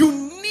You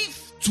need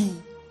to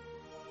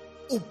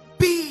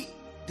obey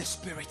the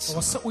Spirit. ɛwɔ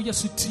sɛ woyɛ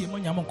so tie ma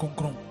nyame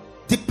nkronkron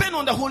Depend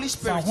on the Holy fa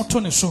Spirit. ho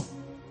to ne so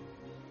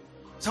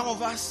Some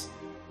of us,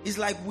 it's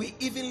like we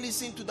even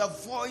listen to the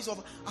voice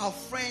of our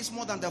friends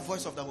more than the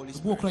voice of the Holy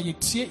Spirit. bo kora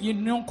yɛtie yɛ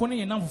nnɔnko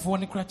ne yɛ namfofoɔ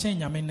ne kora kyɛn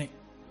nyame ne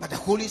but the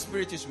Holy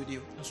Spirit is with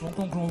you. So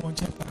kronkron won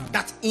check pa.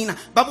 That inner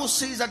Bible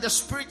says that the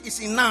Spirit is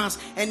in us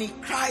and He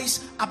cries,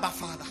 Abba,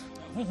 Father.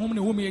 Honhom ne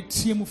wo me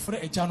tie mu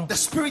frɛ agya no. The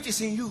Spirit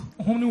is in you.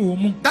 Honhom ne wo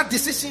mu. That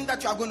decision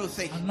that you are going to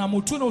take, Na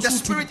motu no the so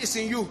tu. Spirit is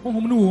in you.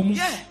 Honhom ne wo mu.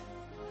 Yeah.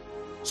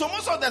 So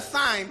most of the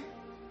time,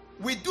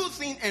 we do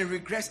things and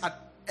regret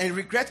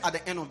at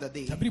the end of the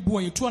day Abri bo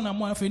ye tu na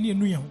mo afa ni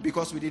enu ye ho.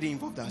 because we didn't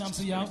involve that. Nam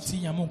se ya ti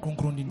nyamo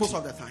kronkron ni. Most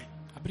of the time.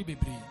 Abri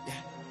bebre. Yeah.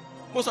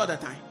 Most of the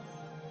time.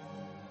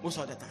 Most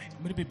of the time.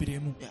 Abri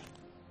bebre mu. Yeah.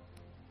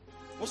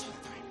 Most of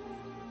the time.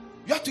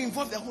 You have to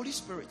involve the Holy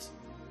Spirit.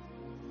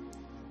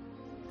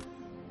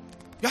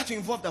 You have to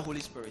involve the Holy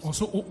Spirit.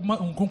 Also ma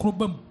kronkron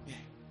bam. Yeah.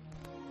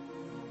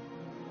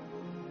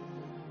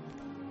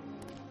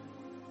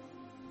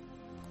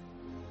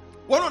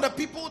 One of the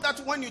people that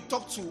when you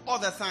talk to all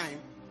the time,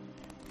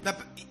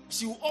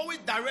 she will always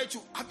direct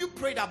you. Have you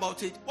prayed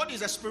about it? What is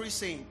the Spirit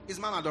saying? Is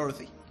Mama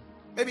Dorothy?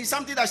 Maybe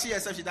something that she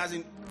herself she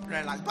doesn't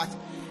realize. But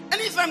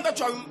anytime that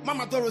you are with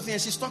Mama Dorothy and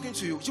she's talking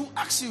to you, she will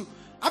ask you,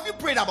 have you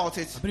prayed about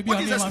it?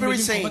 What is the Spirit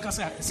saying?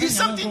 It's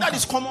something that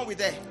is common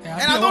with her.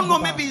 And I don't know,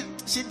 maybe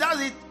she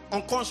does it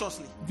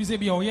unconsciously. I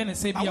want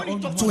to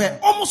talk to her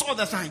almost all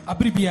the time.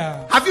 Have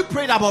you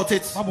prayed about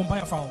it?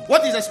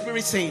 What is the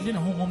Spirit saying?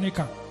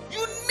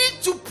 You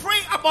need to pray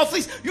about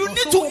this. You need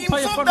to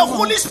involve the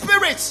Holy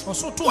Spirit.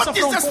 What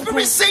is the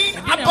Spirit saying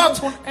about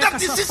that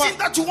decision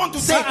that you want to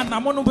take?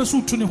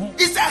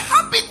 It's a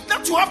habit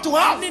that you have to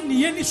have.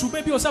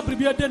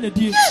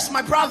 Yes,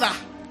 my brother.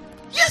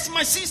 Yes,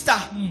 my sister.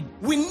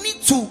 We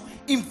need to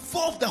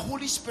involve the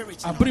Holy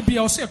Spirit.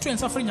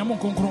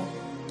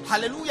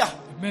 Hallelujah.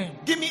 Amen.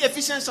 Give me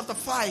Ephesians chapter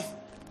 5.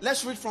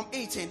 Let's read from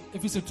 18.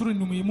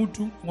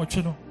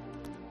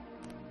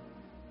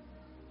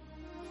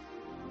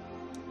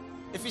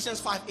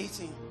 Ephesians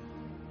 5:18.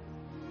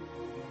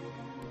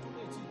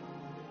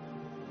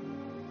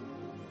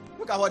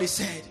 Look at what he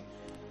said.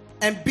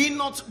 And be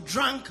not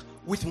drunk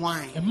with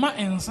wine,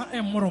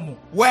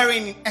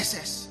 wherein in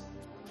excess,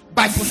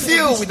 but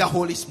filled with the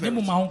Holy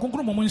Spirit.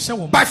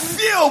 But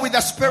filled with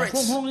the Spirit.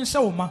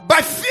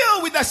 But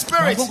filled with the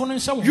Spirit.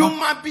 You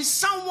might be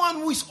someone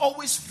who is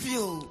always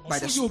filled by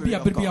the Spirit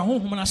of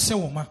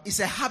God. It's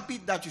a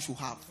habit that you should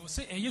have.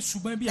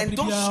 And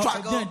don't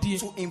struggle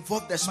to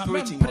involve the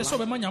Spirit in your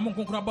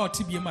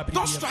life.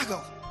 Don't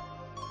struggle.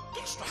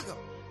 Don't struggle.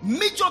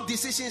 Major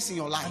decisions in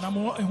your life,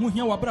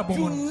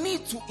 you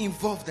need to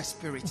involve the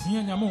Spirit.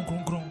 And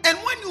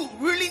when you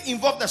really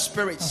involve the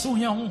Spirit,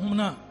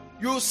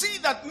 you'll see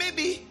that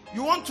maybe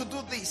you want to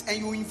do this and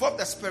you involve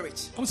the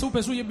Spirit. And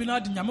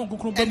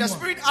the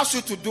Spirit asks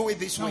you to do it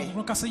this way.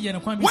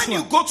 When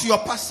you go to your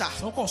pastor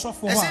and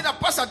say, the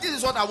pastor, this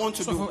is what I want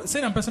to do, you'll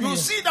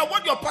see that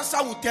what your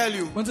pastor will tell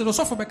you, it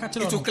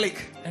will click.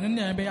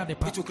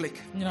 It will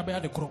click.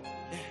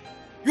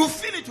 You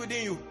feel it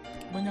within you.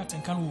 You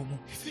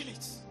feel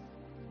it.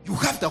 You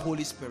have the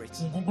Holy Spirit.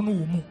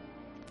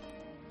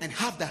 And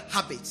have the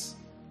habits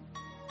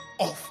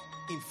of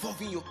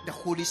involving the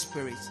Holy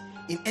Spirit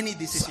in any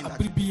decision that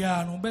you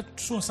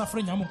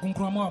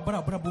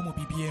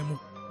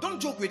don't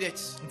joke with it.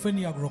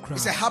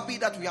 It's a habit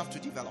that we have to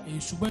develop to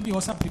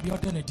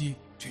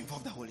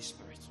involve the Holy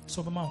Spirit.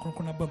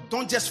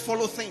 Don't just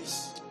follow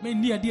things.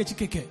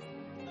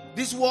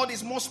 This world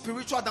is more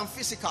spiritual than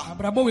physical. You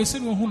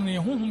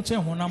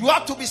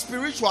have to be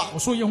spiritual.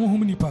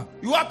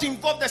 You have to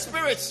involve the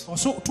Spirit.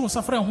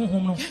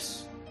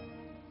 Yes.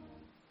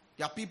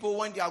 There are people,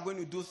 when they are going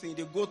to do things,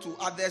 they go to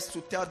others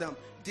to tell them,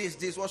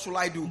 this, what should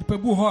I do? They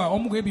will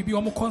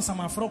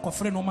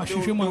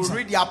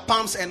read their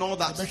palms and all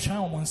that.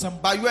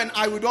 But you and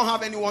I, we don't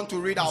have anyone to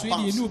read our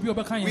palms.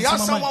 We have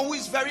someone who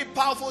is very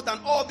powerful than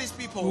all these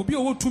people. It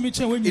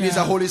is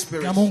the Holy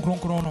Spirit. The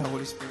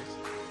Holy Spirit.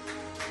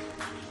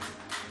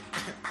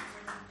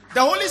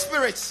 The Holy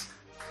Spirit.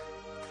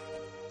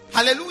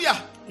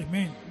 Hallelujah.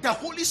 Amen. The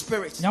Holy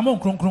Spirit.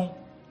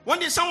 One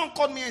day someone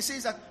called me and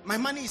says that my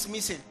money is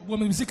missing.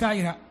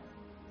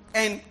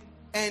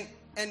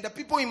 And the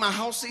people in my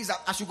house says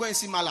that I should go and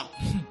see Malam.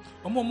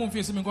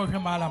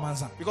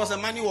 Because the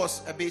money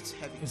was a bit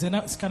heavy. And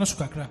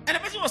the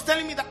person was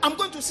telling me that I'm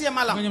going to see a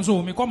Malam. And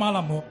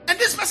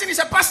this person is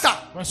a pastor.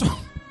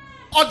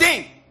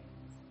 Ordained.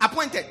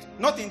 Appointed.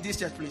 Not in this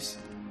church, please.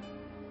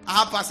 I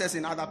have pastors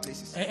in other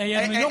places.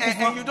 And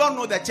you don't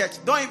know the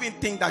church. Don't even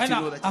think that you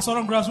know the church.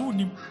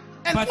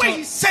 And when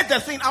he said the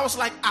thing, I was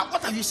like,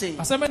 what are you saying?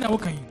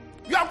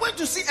 You are going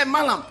to see a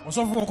Malam.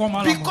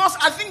 Because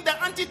I think the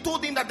auntie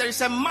told him that there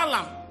is a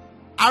Malam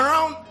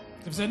around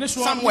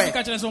somewhere.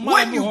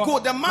 When you go,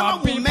 the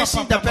Malam will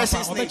mention the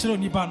person's name.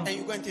 And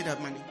you go and take that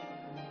money.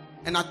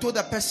 And I told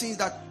the person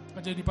that,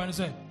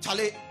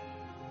 Charlie,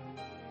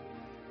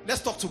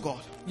 let's talk to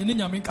God.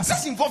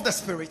 Let's involve the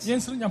Spirit. In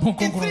 3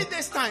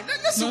 days' time,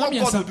 let's see what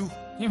God will do.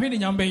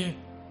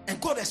 And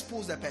God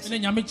exposed the person.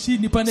 See,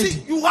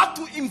 you have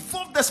to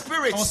involve the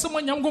Spirit.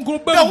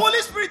 The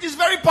Holy Spirit is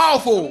very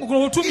powerful.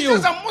 It's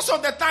just that most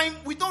of the time,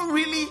 we don't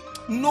really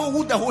know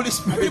who the Holy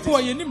Spirit is.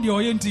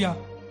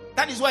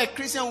 That is why a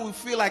Christian will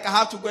feel like I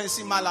have to go and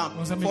see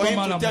Malam for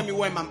him to tell me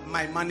where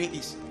my money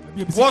is.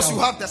 Once you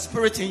have the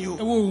Spirit in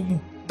you,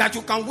 that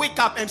you can wake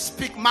up and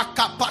speak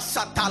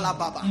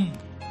Makapasatalababa.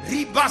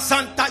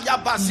 Ribasanta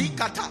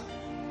Yabazikata.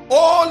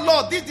 Oh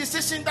Lord, this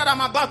decision that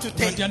I'm about to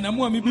take.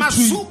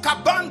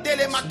 Masuka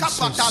Bandele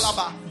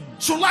Makapatalaba.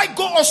 Should I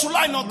go or should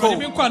I not go?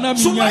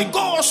 Should I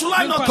go or should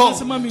I not go?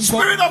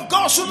 Spirit of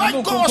God, should I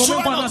go or should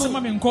I not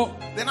go?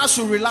 Then I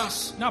should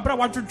relax. You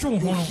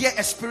hear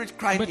a spirit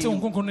crying in you.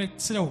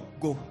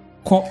 Go.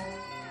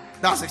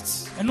 That's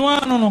it.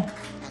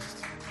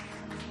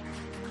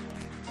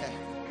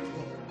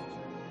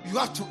 You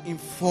have to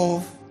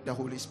involve the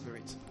Holy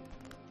Spirit.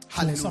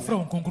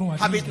 Hallelujah.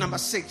 Habit number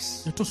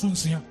 6.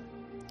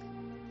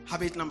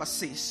 Habit number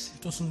 6.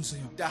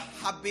 The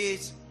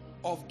habit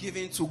of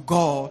giving to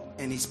God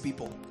and His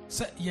people.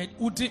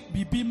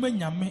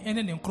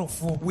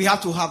 We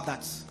have to have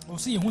that. I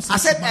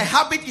said a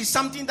habit is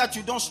something that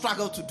you don't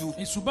struggle to do.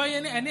 And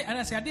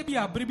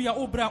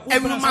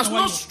we must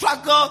not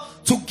struggle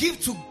to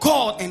give to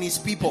God and His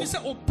people. It's a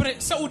habit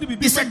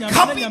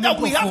that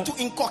we have to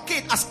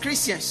inculcate as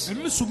Christians.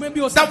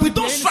 That we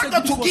don't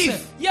struggle to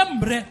give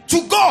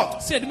to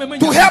God,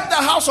 to help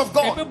the house of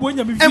God.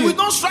 And we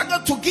don't struggle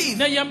to give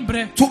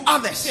to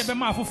others.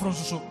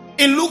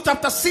 In Luke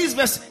chapter 6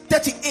 verse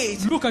 38,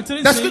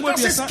 the scripture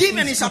says, give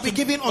and it shall be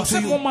given unto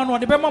you.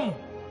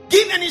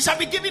 Give and it shall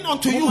be given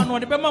unto you.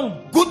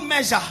 Good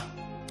measure,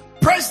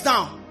 pressed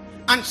down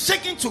and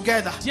shaken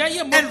together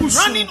and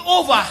running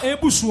over,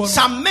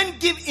 shall men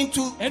give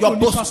into your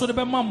bosom.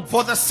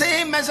 For the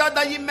same measure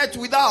that ye met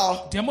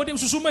withal,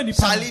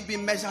 shall it be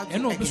measured to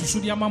again.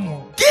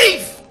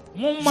 Give.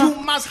 You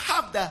must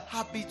have the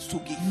habit to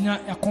give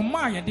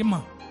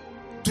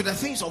to the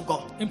things of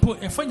God. And don't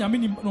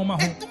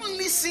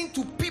listen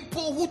to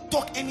people who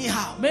talk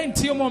anyhow.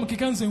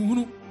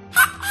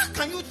 How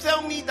can you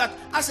tell me that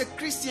as a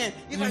Christian,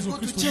 if I go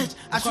to church,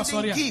 I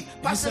shouldn't give?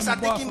 Pastors are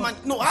taking money.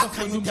 No, how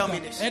can you tell me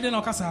this?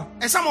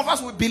 And some of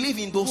us will believe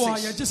in those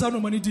things.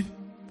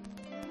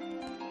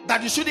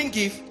 That you shouldn't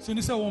give.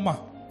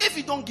 If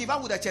you don't give,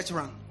 how would the church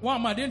run?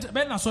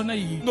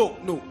 No.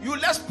 You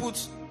let's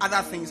put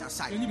other things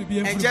aside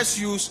and just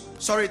use,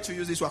 sorry to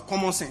use this word,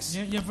 common sense.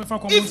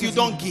 If you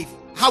don't give,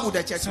 how would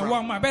the church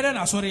run?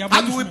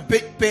 How do we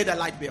pay the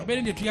light bill?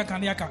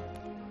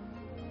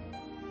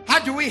 How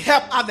do we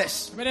help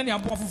others? Your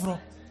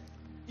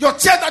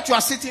chair that you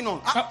are sitting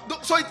on.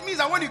 So it means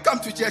that when you come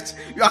to church,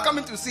 you are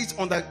coming to sit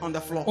on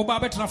the floor.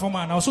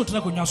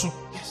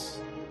 Yes.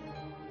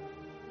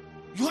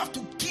 You have to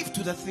give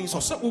to the things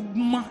of God.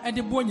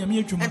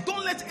 And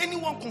don't let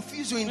anyone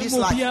confuse you in this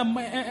life.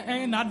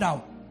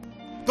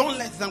 Don't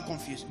let them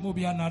confuse you.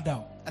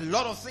 A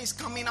lot of things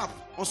coming up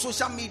on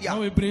social media.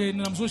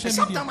 And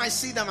sometimes I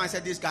see them, I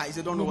say, this guy,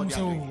 they don't know what they are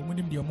doing.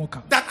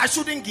 That I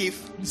shouldn't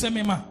give.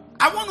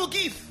 I want to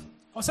give.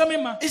 In 2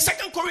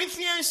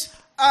 Corinthians,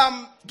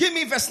 give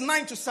me verse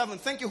 9 to 7.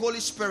 Thank you, Holy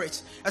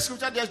Spirit. A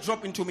scripture just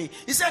dropped into me.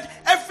 He said,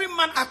 every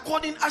man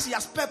according as he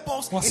has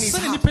purpose in his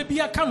heart.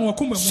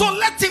 So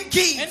let him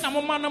give. As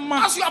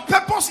you have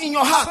purpose in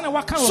your heart.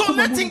 So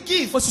let him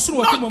give.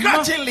 Not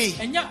grudgingly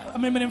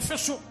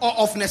or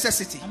of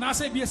necessity.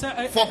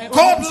 For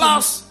God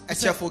loves a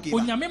cheerful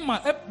giver.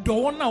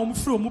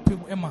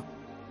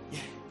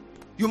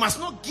 You must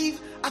not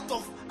give out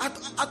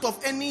of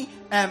any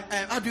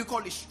how do you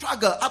call it,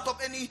 struggle, out of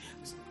any.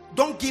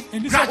 Don't give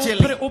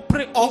gradually or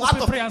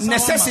out of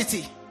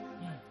necessity,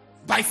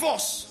 by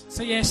force.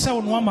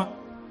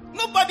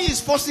 Nobody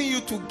is forcing you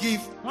to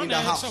give in the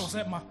house.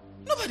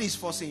 Nobody is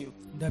forcing you.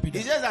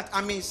 It's just that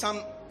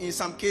in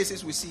some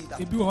cases we see that,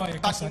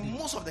 but in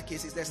most of the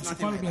cases there's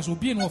nothing like that.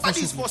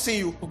 Nobody is forcing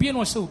you.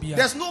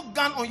 There's no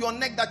gun on your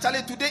neck that tell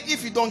you today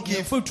if you don't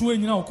give,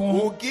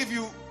 we'll give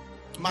you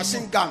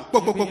machine gun.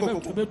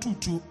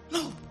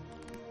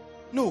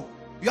 No.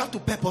 You have to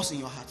purpose in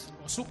your heart.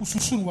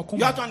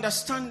 You have to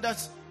understand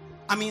that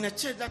I'm in a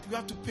church that we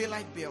have to pay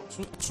light bill.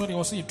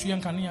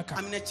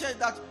 I'm in a church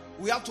that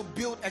we have to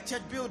build a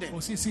church building.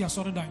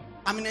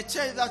 I'm in a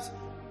church that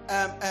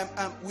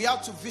we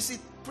have to visit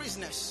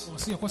prisoners.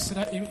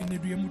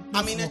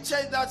 I'm in a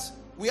church that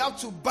we have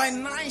to buy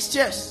nice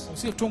chairs.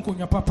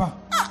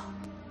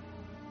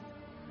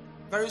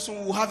 Very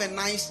soon we'll have a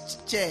nice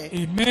chair.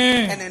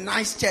 Amen. And a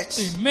nice church.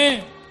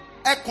 Amen.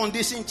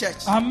 Air-conditioned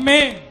church.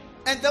 Amen.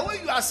 And the way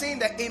you are saying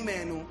the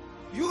amen,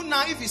 you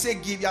now, if you say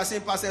give, you are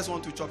saying pastors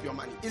want to chop your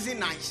money. Is it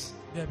nice?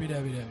 He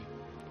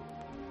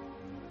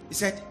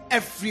said,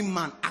 every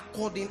man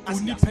according as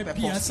he has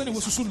purpose.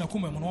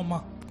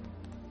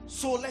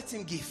 So let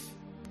him give.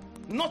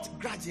 Not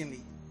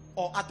grudgingly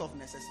or out of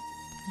necessity.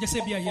 Or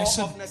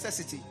of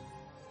necessity.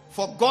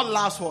 For God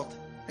loves what?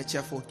 A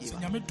cheerful giver.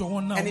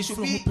 And it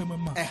should be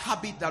a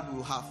habit that we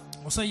will have.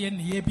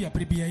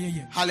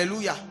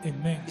 Hallelujah.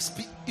 Amen.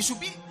 It should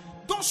be,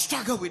 don't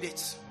struggle with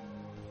it.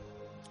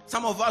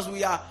 Some of us,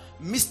 we are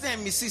Mr.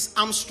 and Mrs.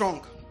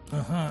 Armstrong.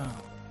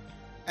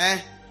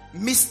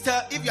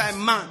 Mr. If you are a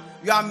man,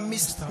 you are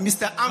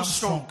Mr.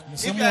 Armstrong.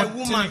 If you are a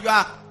woman, you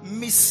are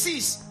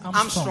Mrs.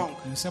 Armstrong.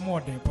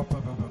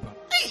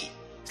 Hey,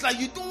 it's like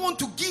you don't want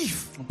to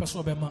give.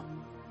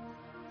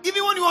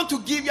 Even when you want to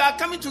give, you are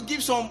coming to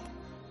give some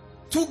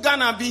 2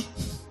 Ghana B.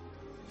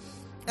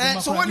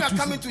 So when you are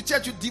coming to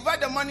church, you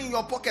divide the money in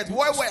your pocket.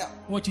 Well.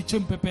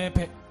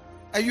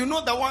 And you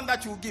know the one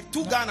that you give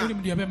 2 Ghana.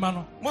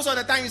 Most of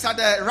the time it's at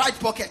the right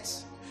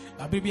pocket.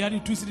 No,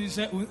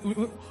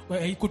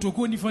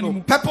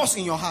 purpose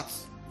in your heart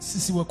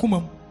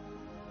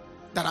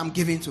that I'm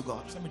giving to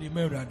God.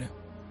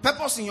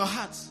 Purpose in your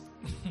heart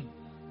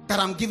that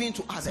I'm giving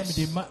to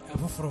others.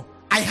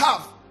 I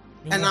have,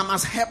 and I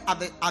must help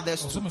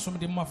others too.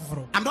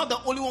 I'm not the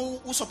only one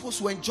who's supposed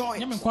to enjoy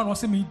it. I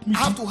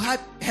have to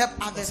help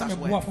others as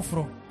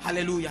well.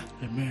 Hallelujah.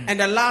 Amen. And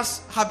the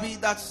last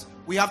habit that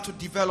we have to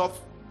develop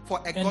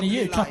for a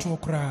godly life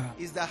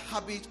is the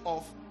habit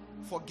of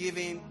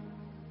forgiving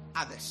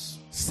others.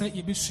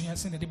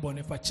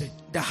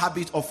 The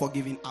habit of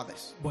forgiving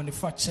others.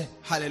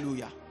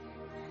 Hallelujah.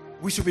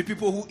 We should be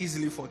people who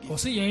easily forgive.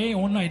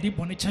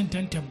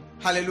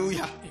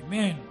 Hallelujah.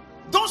 Amen.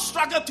 Don't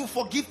struggle to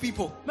forgive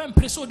people. Amen.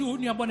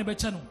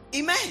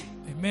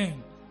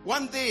 Amen.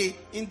 One day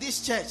in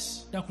this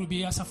church, I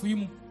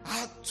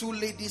had 2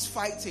 ladies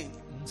fighting,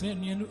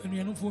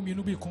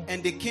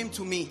 and they came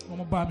to me.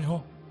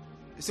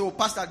 They said, "Oh,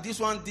 Pastor, this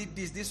one did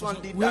this, this one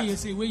did that."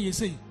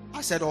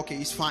 I said, "Okay,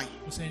 it's fine.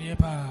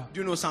 Do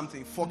you know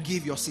something?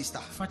 Forgive your sister.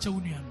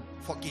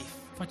 Forgive."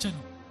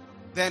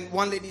 Then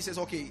one lady says,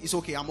 "Okay, it's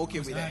okay. I'm okay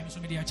with that."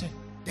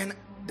 Then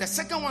the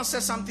second one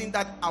said something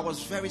that I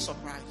was very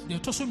surprised. She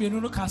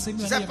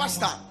said,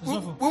 "Pastor,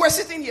 we were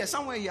sitting here,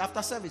 somewhere here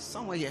after service,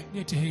 somewhere here."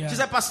 She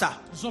said, "Pastor,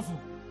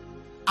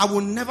 I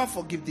will never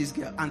forgive this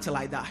girl until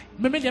I die."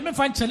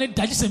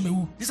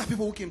 These are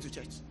people who came to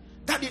church.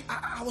 Daddy,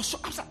 I was so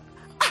upset.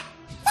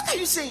 What are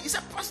you saying? He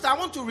said, "Pastor, I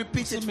want to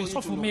repeat it for you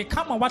to know.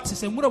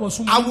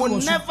 I will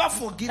never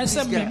forgive this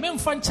girl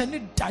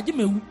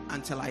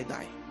until I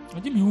die."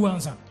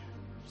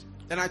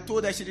 Then I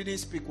told her she didn't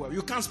speak well.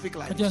 You can't speak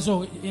like this.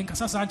 So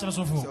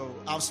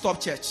I'll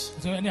stop church.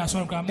 This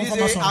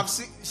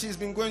day, she's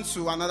been going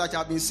to another church.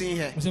 I've been seeing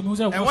her.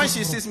 And when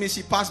she sees me,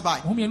 she passed by.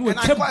 And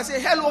I go, I say,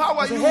 "Hello, how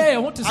are you?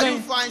 Are you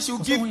fine?" She'll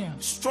give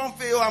strong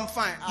face, "Oh, I'm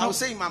fine." I'll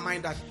say in my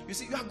mind that, you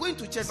see, you are going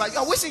to church, but you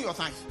are wasting your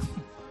time.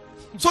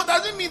 So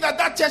does it mean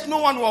that church no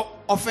one will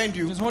offend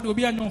you? And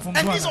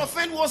this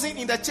offense wasn't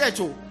in the church.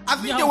 Oh, I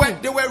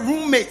think they were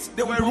roommates.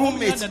 They were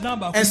roommates,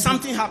 and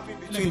something happened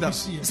between them.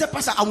 He said,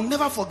 "Pastor, I will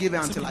never forgive her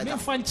until I die."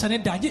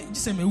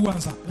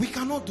 We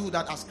cannot do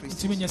that as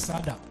Christians.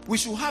 We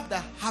should have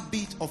the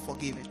habit of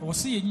forgiving.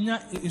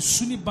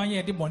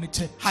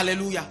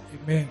 Hallelujah.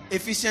 Amen.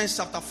 Ephesians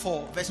chapter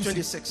 4, verse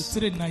 26.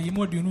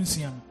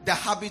 The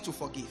habit to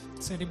forgive.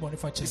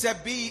 He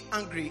said, "Be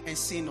angry and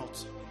sin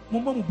not.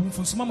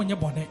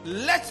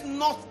 Let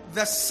not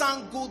the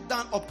sun go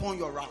down upon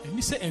your wrath."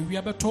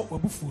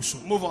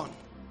 Move on.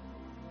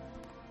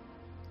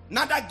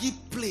 Neither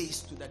give place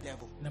to the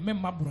devil.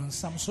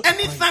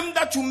 Anytime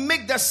that you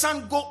make the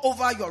sun go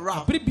over your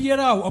wrath,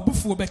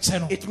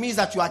 it means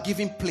that you are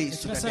giving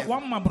place to the devil.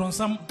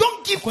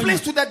 Don't give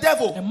place to the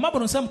devil.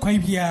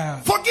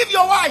 Forgive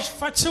your wife.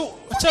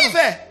 Forgive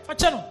her.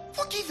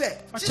 Forgive her.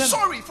 She's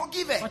sorry.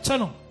 Forgive her.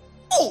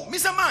 Oh,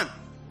 Mr. Man.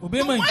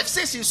 Your wife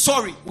says she's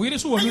sorry,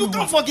 and you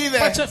don't forgive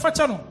her.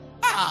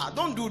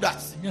 Don't do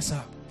that. Yes,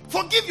 sir.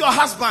 Forgive your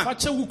husband.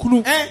 Pastor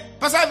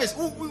Elvis,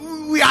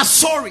 we are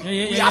sorry.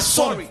 We are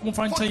sorry.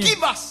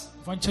 Forgive us.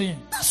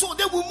 That's all.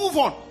 Then we move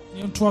on.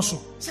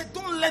 Say,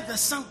 don't let the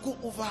sun go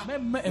over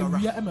your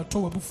wrath.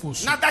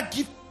 Neither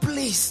give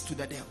place to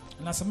the devil.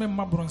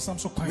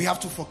 We have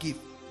to forgive.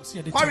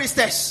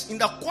 Choristers in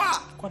the choir,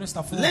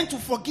 learn to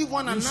forgive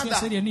one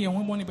another.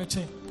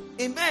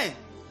 Amen.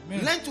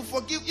 Learn to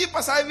forgive. If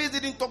Pastor Elvis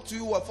didn't talk to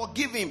you,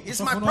 forgive him.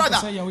 He's my brother.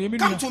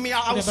 Come to me.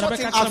 I'll sort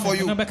him out for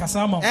you.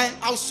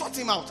 I'll sort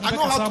him out. I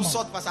know how to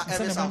sort Pastor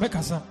Elvis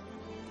out.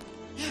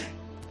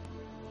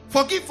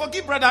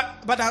 Forgive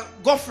brother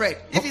Godfrey.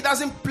 If he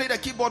doesn't play the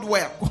keyboard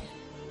well,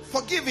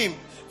 forgive him.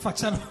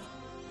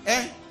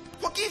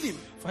 Forgive him.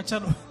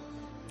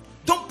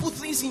 Don't put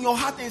things in your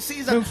heart and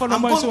say that I'm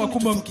going to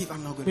forgive.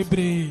 I'm not going to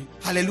forgive.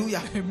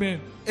 Hallelujah.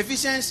 Amen.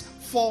 Ephesians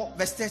 4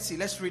 verse 30.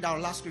 Let's read our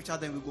last scripture,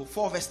 then we go.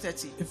 4 verse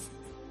 30.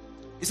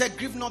 He said,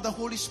 "Grieve not the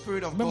Holy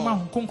Spirit of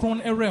God,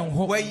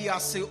 where ye are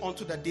sealed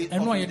unto the day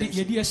of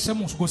redemption."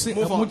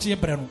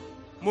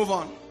 Move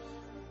on.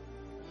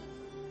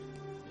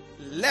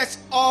 Let's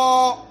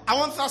all, I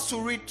want us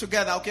to read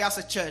together, okay, as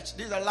a church.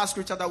 This is the last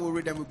scripture that we'll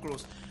read and we'll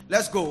close.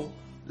 Let's go.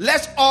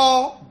 Let's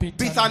all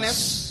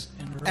bitterness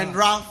and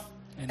wrath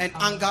and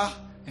anger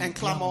and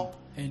clamor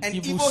and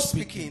evil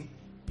speaking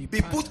be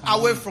put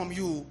away from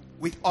you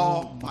with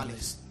all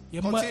malice.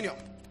 Continue.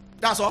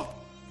 That's all.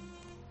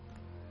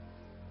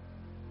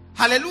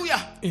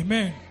 Hallelujah.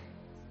 Amen.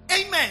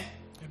 Amen.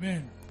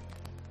 Amen.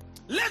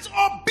 Let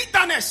all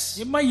bitterness,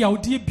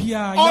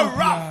 all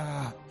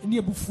wrath,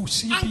 anger,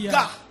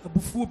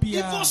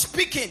 evil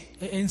speaking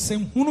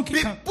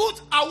be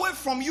put away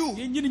from you.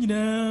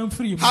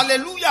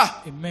 Hallelujah.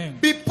 Amen.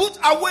 Be put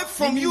away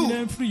from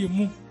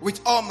you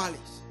with all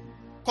malice.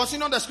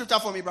 Continue the scripture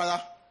for me,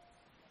 brother.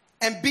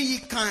 And be ye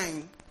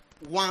kind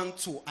one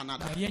to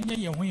another. Na yɛnyɛ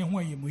yɛn ho yɛn ho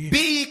ayɛmuye.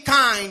 Be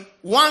kind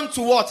one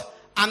to what?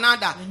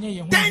 Another. Yɛnyɛ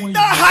yɛn ho yɛn ho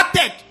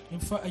Tender-hearted.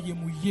 Mfa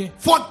ayɛmuye.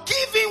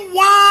 Forgiving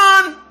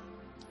one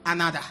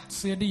another.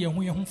 Sɛ yɛde yɛn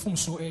ho yɛn ho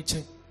mfomso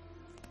ɛkyɛ.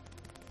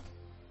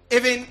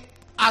 Even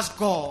as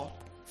God,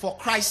 for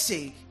Christ's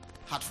sake,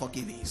 had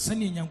forgiven you.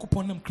 Sɛnea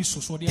Nyankopɔn nam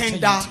Kristo so ɔde akyɛ yɛn ti.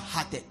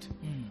 Tender-hearted.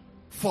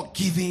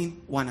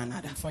 Forgiving one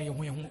another. Mfa yɛn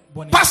ho yɛn ho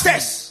bɔne.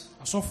 Pastors,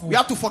 Asɔfo. we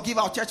have to forgive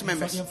our church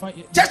members. Yɛmfa-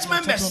 Church yɛmfa-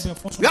 members,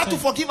 yɛmfa- we have to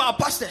forgive our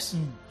pastors.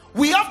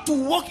 We have to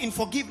walk in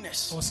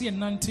forgiveness. Ɔsɛ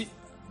yɛnante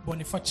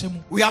bɔnefakyɛ mu.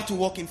 We have to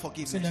walk in Sɛ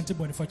forgiveness. yɛnante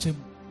bɔnefakyɛ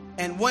mu.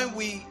 And when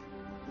we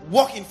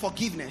walk in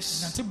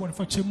forgiveness, Nante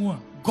bɔnefakyɛ mu a,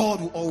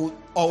 God will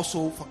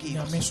also forgive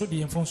Nyame us. so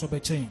de yɛn mfomso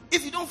bɛkyɛ yɛn.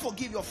 If you don't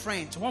forgive your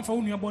friend Sɛ woamfa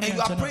wo nua bɔne and you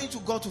are ankyɛ no, praying to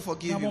God to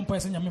forgive na you, bɔ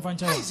mpaeɛ sɛ Nyame mfa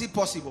nkyɛ how wo. is it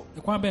possible?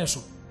 Ɛkwan bɛyɛ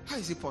so. How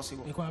is it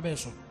possible? Ɛkwan bɛyɛ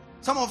so.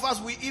 Some of us,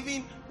 we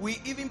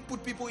even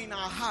put people in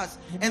our hearts,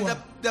 and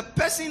the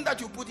person that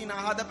you put in our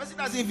heart, the person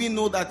doesn't even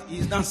know that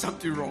he's done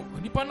something wrong.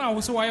 Nipa no a wo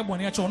sɛ wayɛ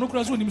bɔne akyerɛ wo, ɔno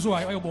koraa sɛ onim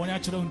sɛ wayɛ bɔne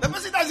akyerɛ wo The nti.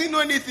 person doesn't know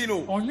anything,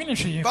 no. Ɔnwene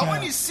hwee But when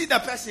koraa. you see the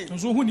person,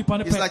 Nso wohu nipa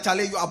no it's pɛ, like,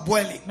 Charlie, you are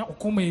boiling. na wo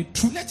kɔma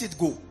ɛtu. Let it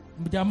go.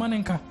 Mede ama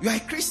ne nka. You are a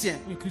Christian.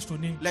 Woyɛ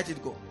Kristoni, Let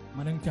it go.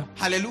 ma ne nka.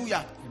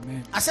 Hallelujah.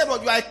 Amen. I said,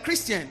 well, you are a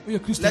Christian. Woyɛ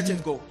Kristoni, Let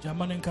it go. gye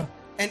ama ne nka.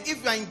 And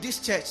if you are in this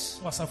church,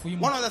 Wɔ asafo yi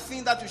mu, one of the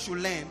things that you should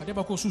learn adeɛ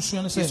baako a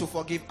ɔsusua no is to sɛ,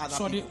 forgive other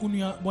sɛ ɔde people. wo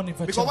nua bɔne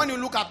fa Because kyɛ when wo.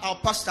 you look at our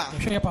pastor,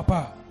 Yɛhwɛ yɛ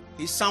papa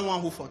he's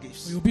someone who a,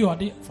 forgives. ɔyɛ obi a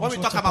ɔde When we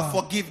mfomso talk kyɛ about paa.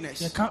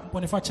 forgiveness, Yɛka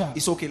bɔne fa kyɛ a,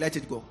 it's okay, let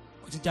it go.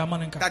 ɔte gye ama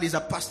ne nka. That is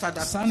a pastor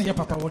Saa ne yɛ that.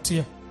 papa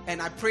wɔteɛ.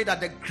 And I pray that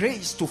the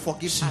grace to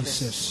forgive others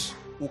Jesus.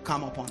 will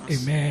come upon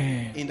us.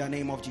 Amen. In the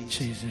name of Jesus.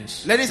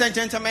 Jesus. Ladies and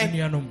gentlemen,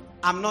 Anuanom,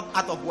 I'm not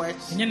out of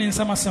words, ɛnyɛ ne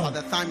nsɛm asɛm. but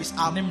the time is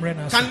up. Ne mmerɛ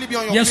no ase. Kindly be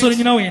on your Yɛnsɔre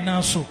feet nyina wɔ yɛn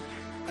nan so.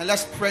 and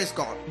let's praise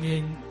God. Na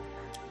yɛn-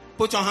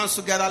 Put your hands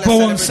together. bɔ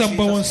wɔn Let's nsɛm, bɔ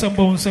wɔn celebrate Jesus. nsɛm,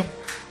 bɔ wɔn nsɛm.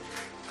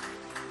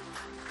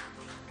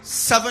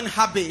 7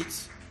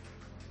 habits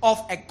of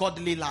a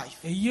godly life.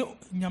 Ɛyɛ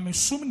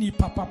nyamesom ni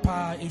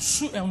papapaa,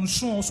 ɛsu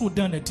nson a ɔso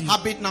dan n'adi.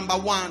 Habit number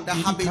 1, the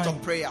Ɛdi habit kan,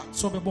 of prayer.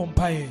 sɛ ɔbɛbɔ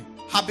mpaeɛ.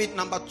 Habit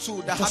number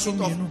 2, the Ɛtɔ so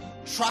habit mmienu.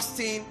 of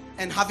trusting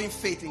and having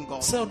faith in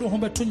God. Sɛ ɔde wo ho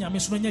bɛto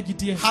Nyame so na nya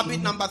gyidie.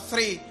 Habit number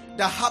 3,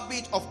 the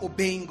habit of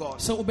obeying God.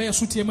 Sɛ wobɛyɛ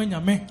so tie ma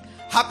Nyame.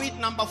 Habit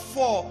number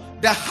 4,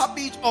 the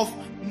habit of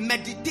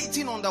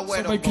meditating on the Sɛ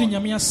word of wobɛdwene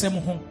God. Nyame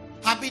asɛm ho.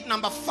 Habit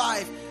number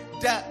 5,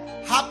 the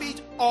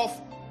habit of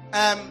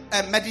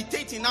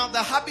meditating. Now, the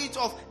habit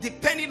of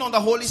depending on the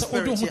Holy Sɛ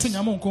wode wo Spirit. ho to Yes.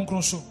 Nyame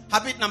nkronkron so.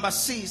 Habit number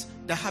 6,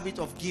 the habit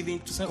of giving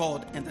to Sɛ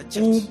God and the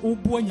church.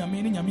 woboa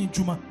Nyame ne Nyame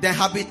adwuma. Then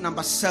habit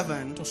number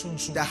 7, Ɛtɔ so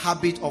nso, the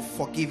habit of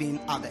forgiving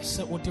others.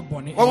 sɛ wode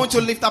bɔne I want you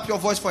to lift up your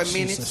voice for a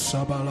minute Jesus,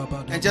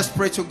 sabalabada. and just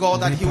pray to God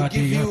that He will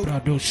give you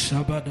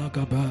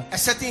a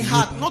certain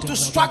heart, not to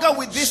struggle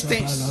with these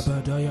things.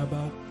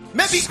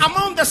 Maybe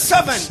among the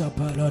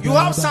 7, you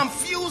have some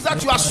fews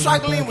that you are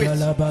struggling with.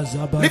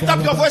 Lift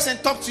up your voice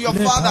and talk to your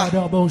Father.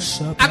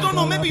 I don't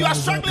know, maybe you are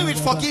struggling with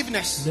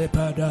forgiveness.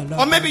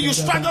 Or maybe you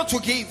struggle to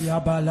give.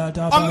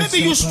 Or maybe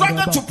you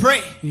struggle to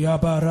pray.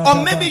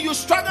 Or maybe you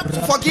struggle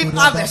to forgive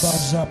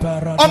others.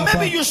 Or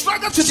maybe you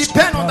struggle to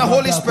depend on the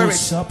Holy Spirit.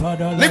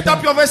 Lift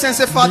up your voice and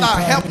say, Father,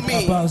 help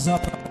me.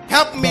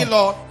 Help me,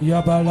 Lord. In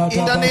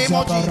the name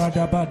of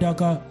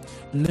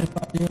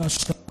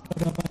Jesus.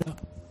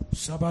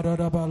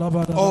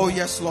 Oh,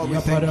 yes, Lord, we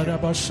thank you.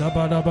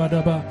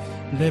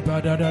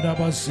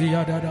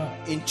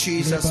 In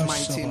Jesus'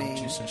 mighty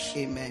name.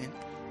 Amen.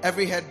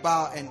 Every head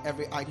bow and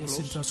every eye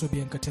closed.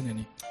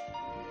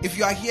 If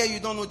you are here, you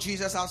don't know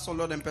Jesus as your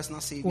Lord and personal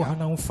Savior. You are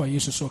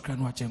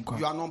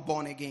not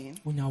born again.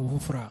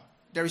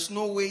 There is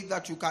no way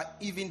that you can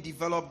even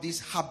develop this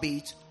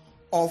habit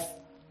of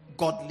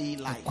godly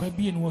life.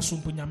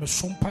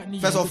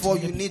 First of all,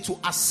 you need to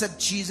accept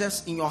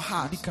Jesus in your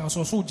heart.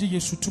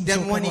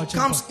 Then when He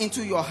comes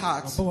into your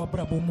heart,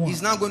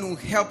 He's now going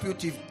to help you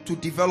to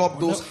develop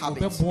those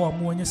habits. You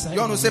want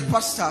to say,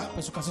 Pastor,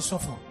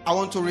 I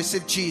want to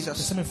receive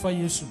Jesus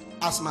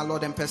as my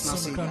Lord and personal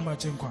Savior.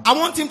 I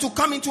want Him to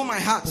come into my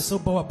heart.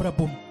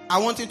 I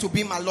want Him to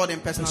be my Lord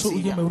and personal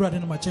Savior.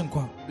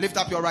 Lift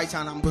up your right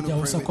hand. I'm going to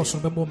pray with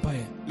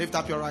you. Lift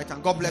up your right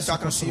hand. God bless you. I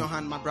can see your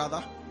hand, my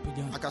brother.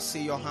 I can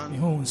see your hand.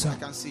 I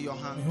can see your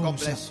hand. God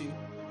bless you.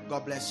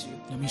 God bless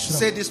you.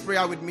 Say this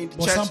prayer with me.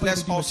 Church,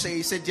 let's all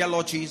say, Dear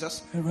Lord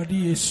Jesus,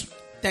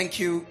 thank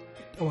you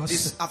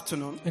this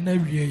afternoon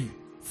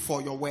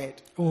for your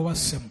word.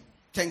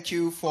 Thank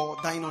you for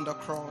dying on the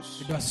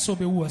cross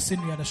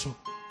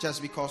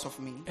just because of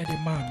me.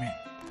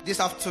 This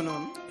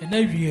afternoon,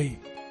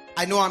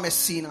 I know I'm a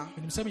sinner.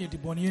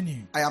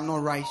 I am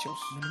not righteous.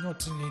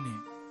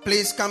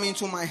 Please come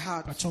into my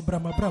heart.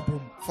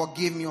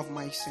 Forgive me of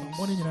my sins.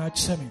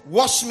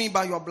 Wash me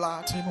by your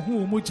blood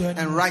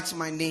and write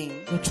my name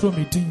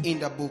in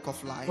the book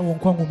of life.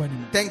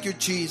 Thank you,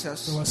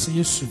 Jesus,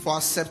 for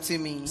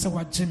accepting me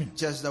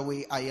just the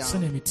way I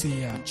am. In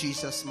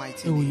Jesus'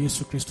 mighty name.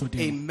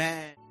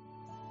 Amen.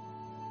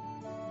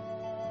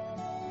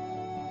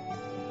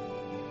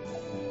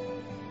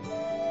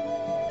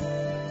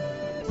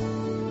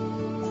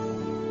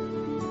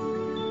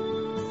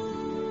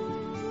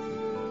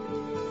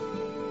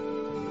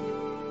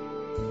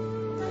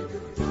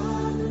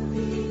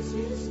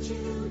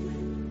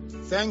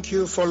 Thank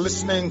you for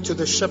listening to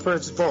the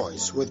Shepherd's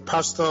Voice with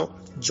Pastor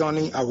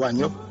Johnny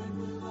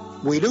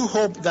Awanyo. We do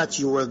hope that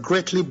you were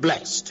greatly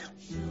blessed.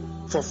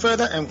 For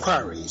further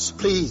enquiries,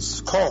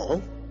 please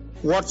call,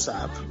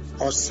 WhatsApp,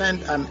 or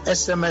send an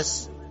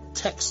SMS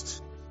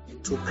text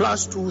to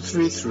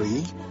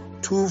 +233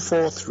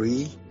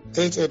 243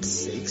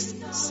 886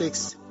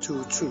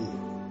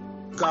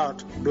 622.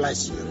 God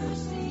bless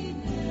you.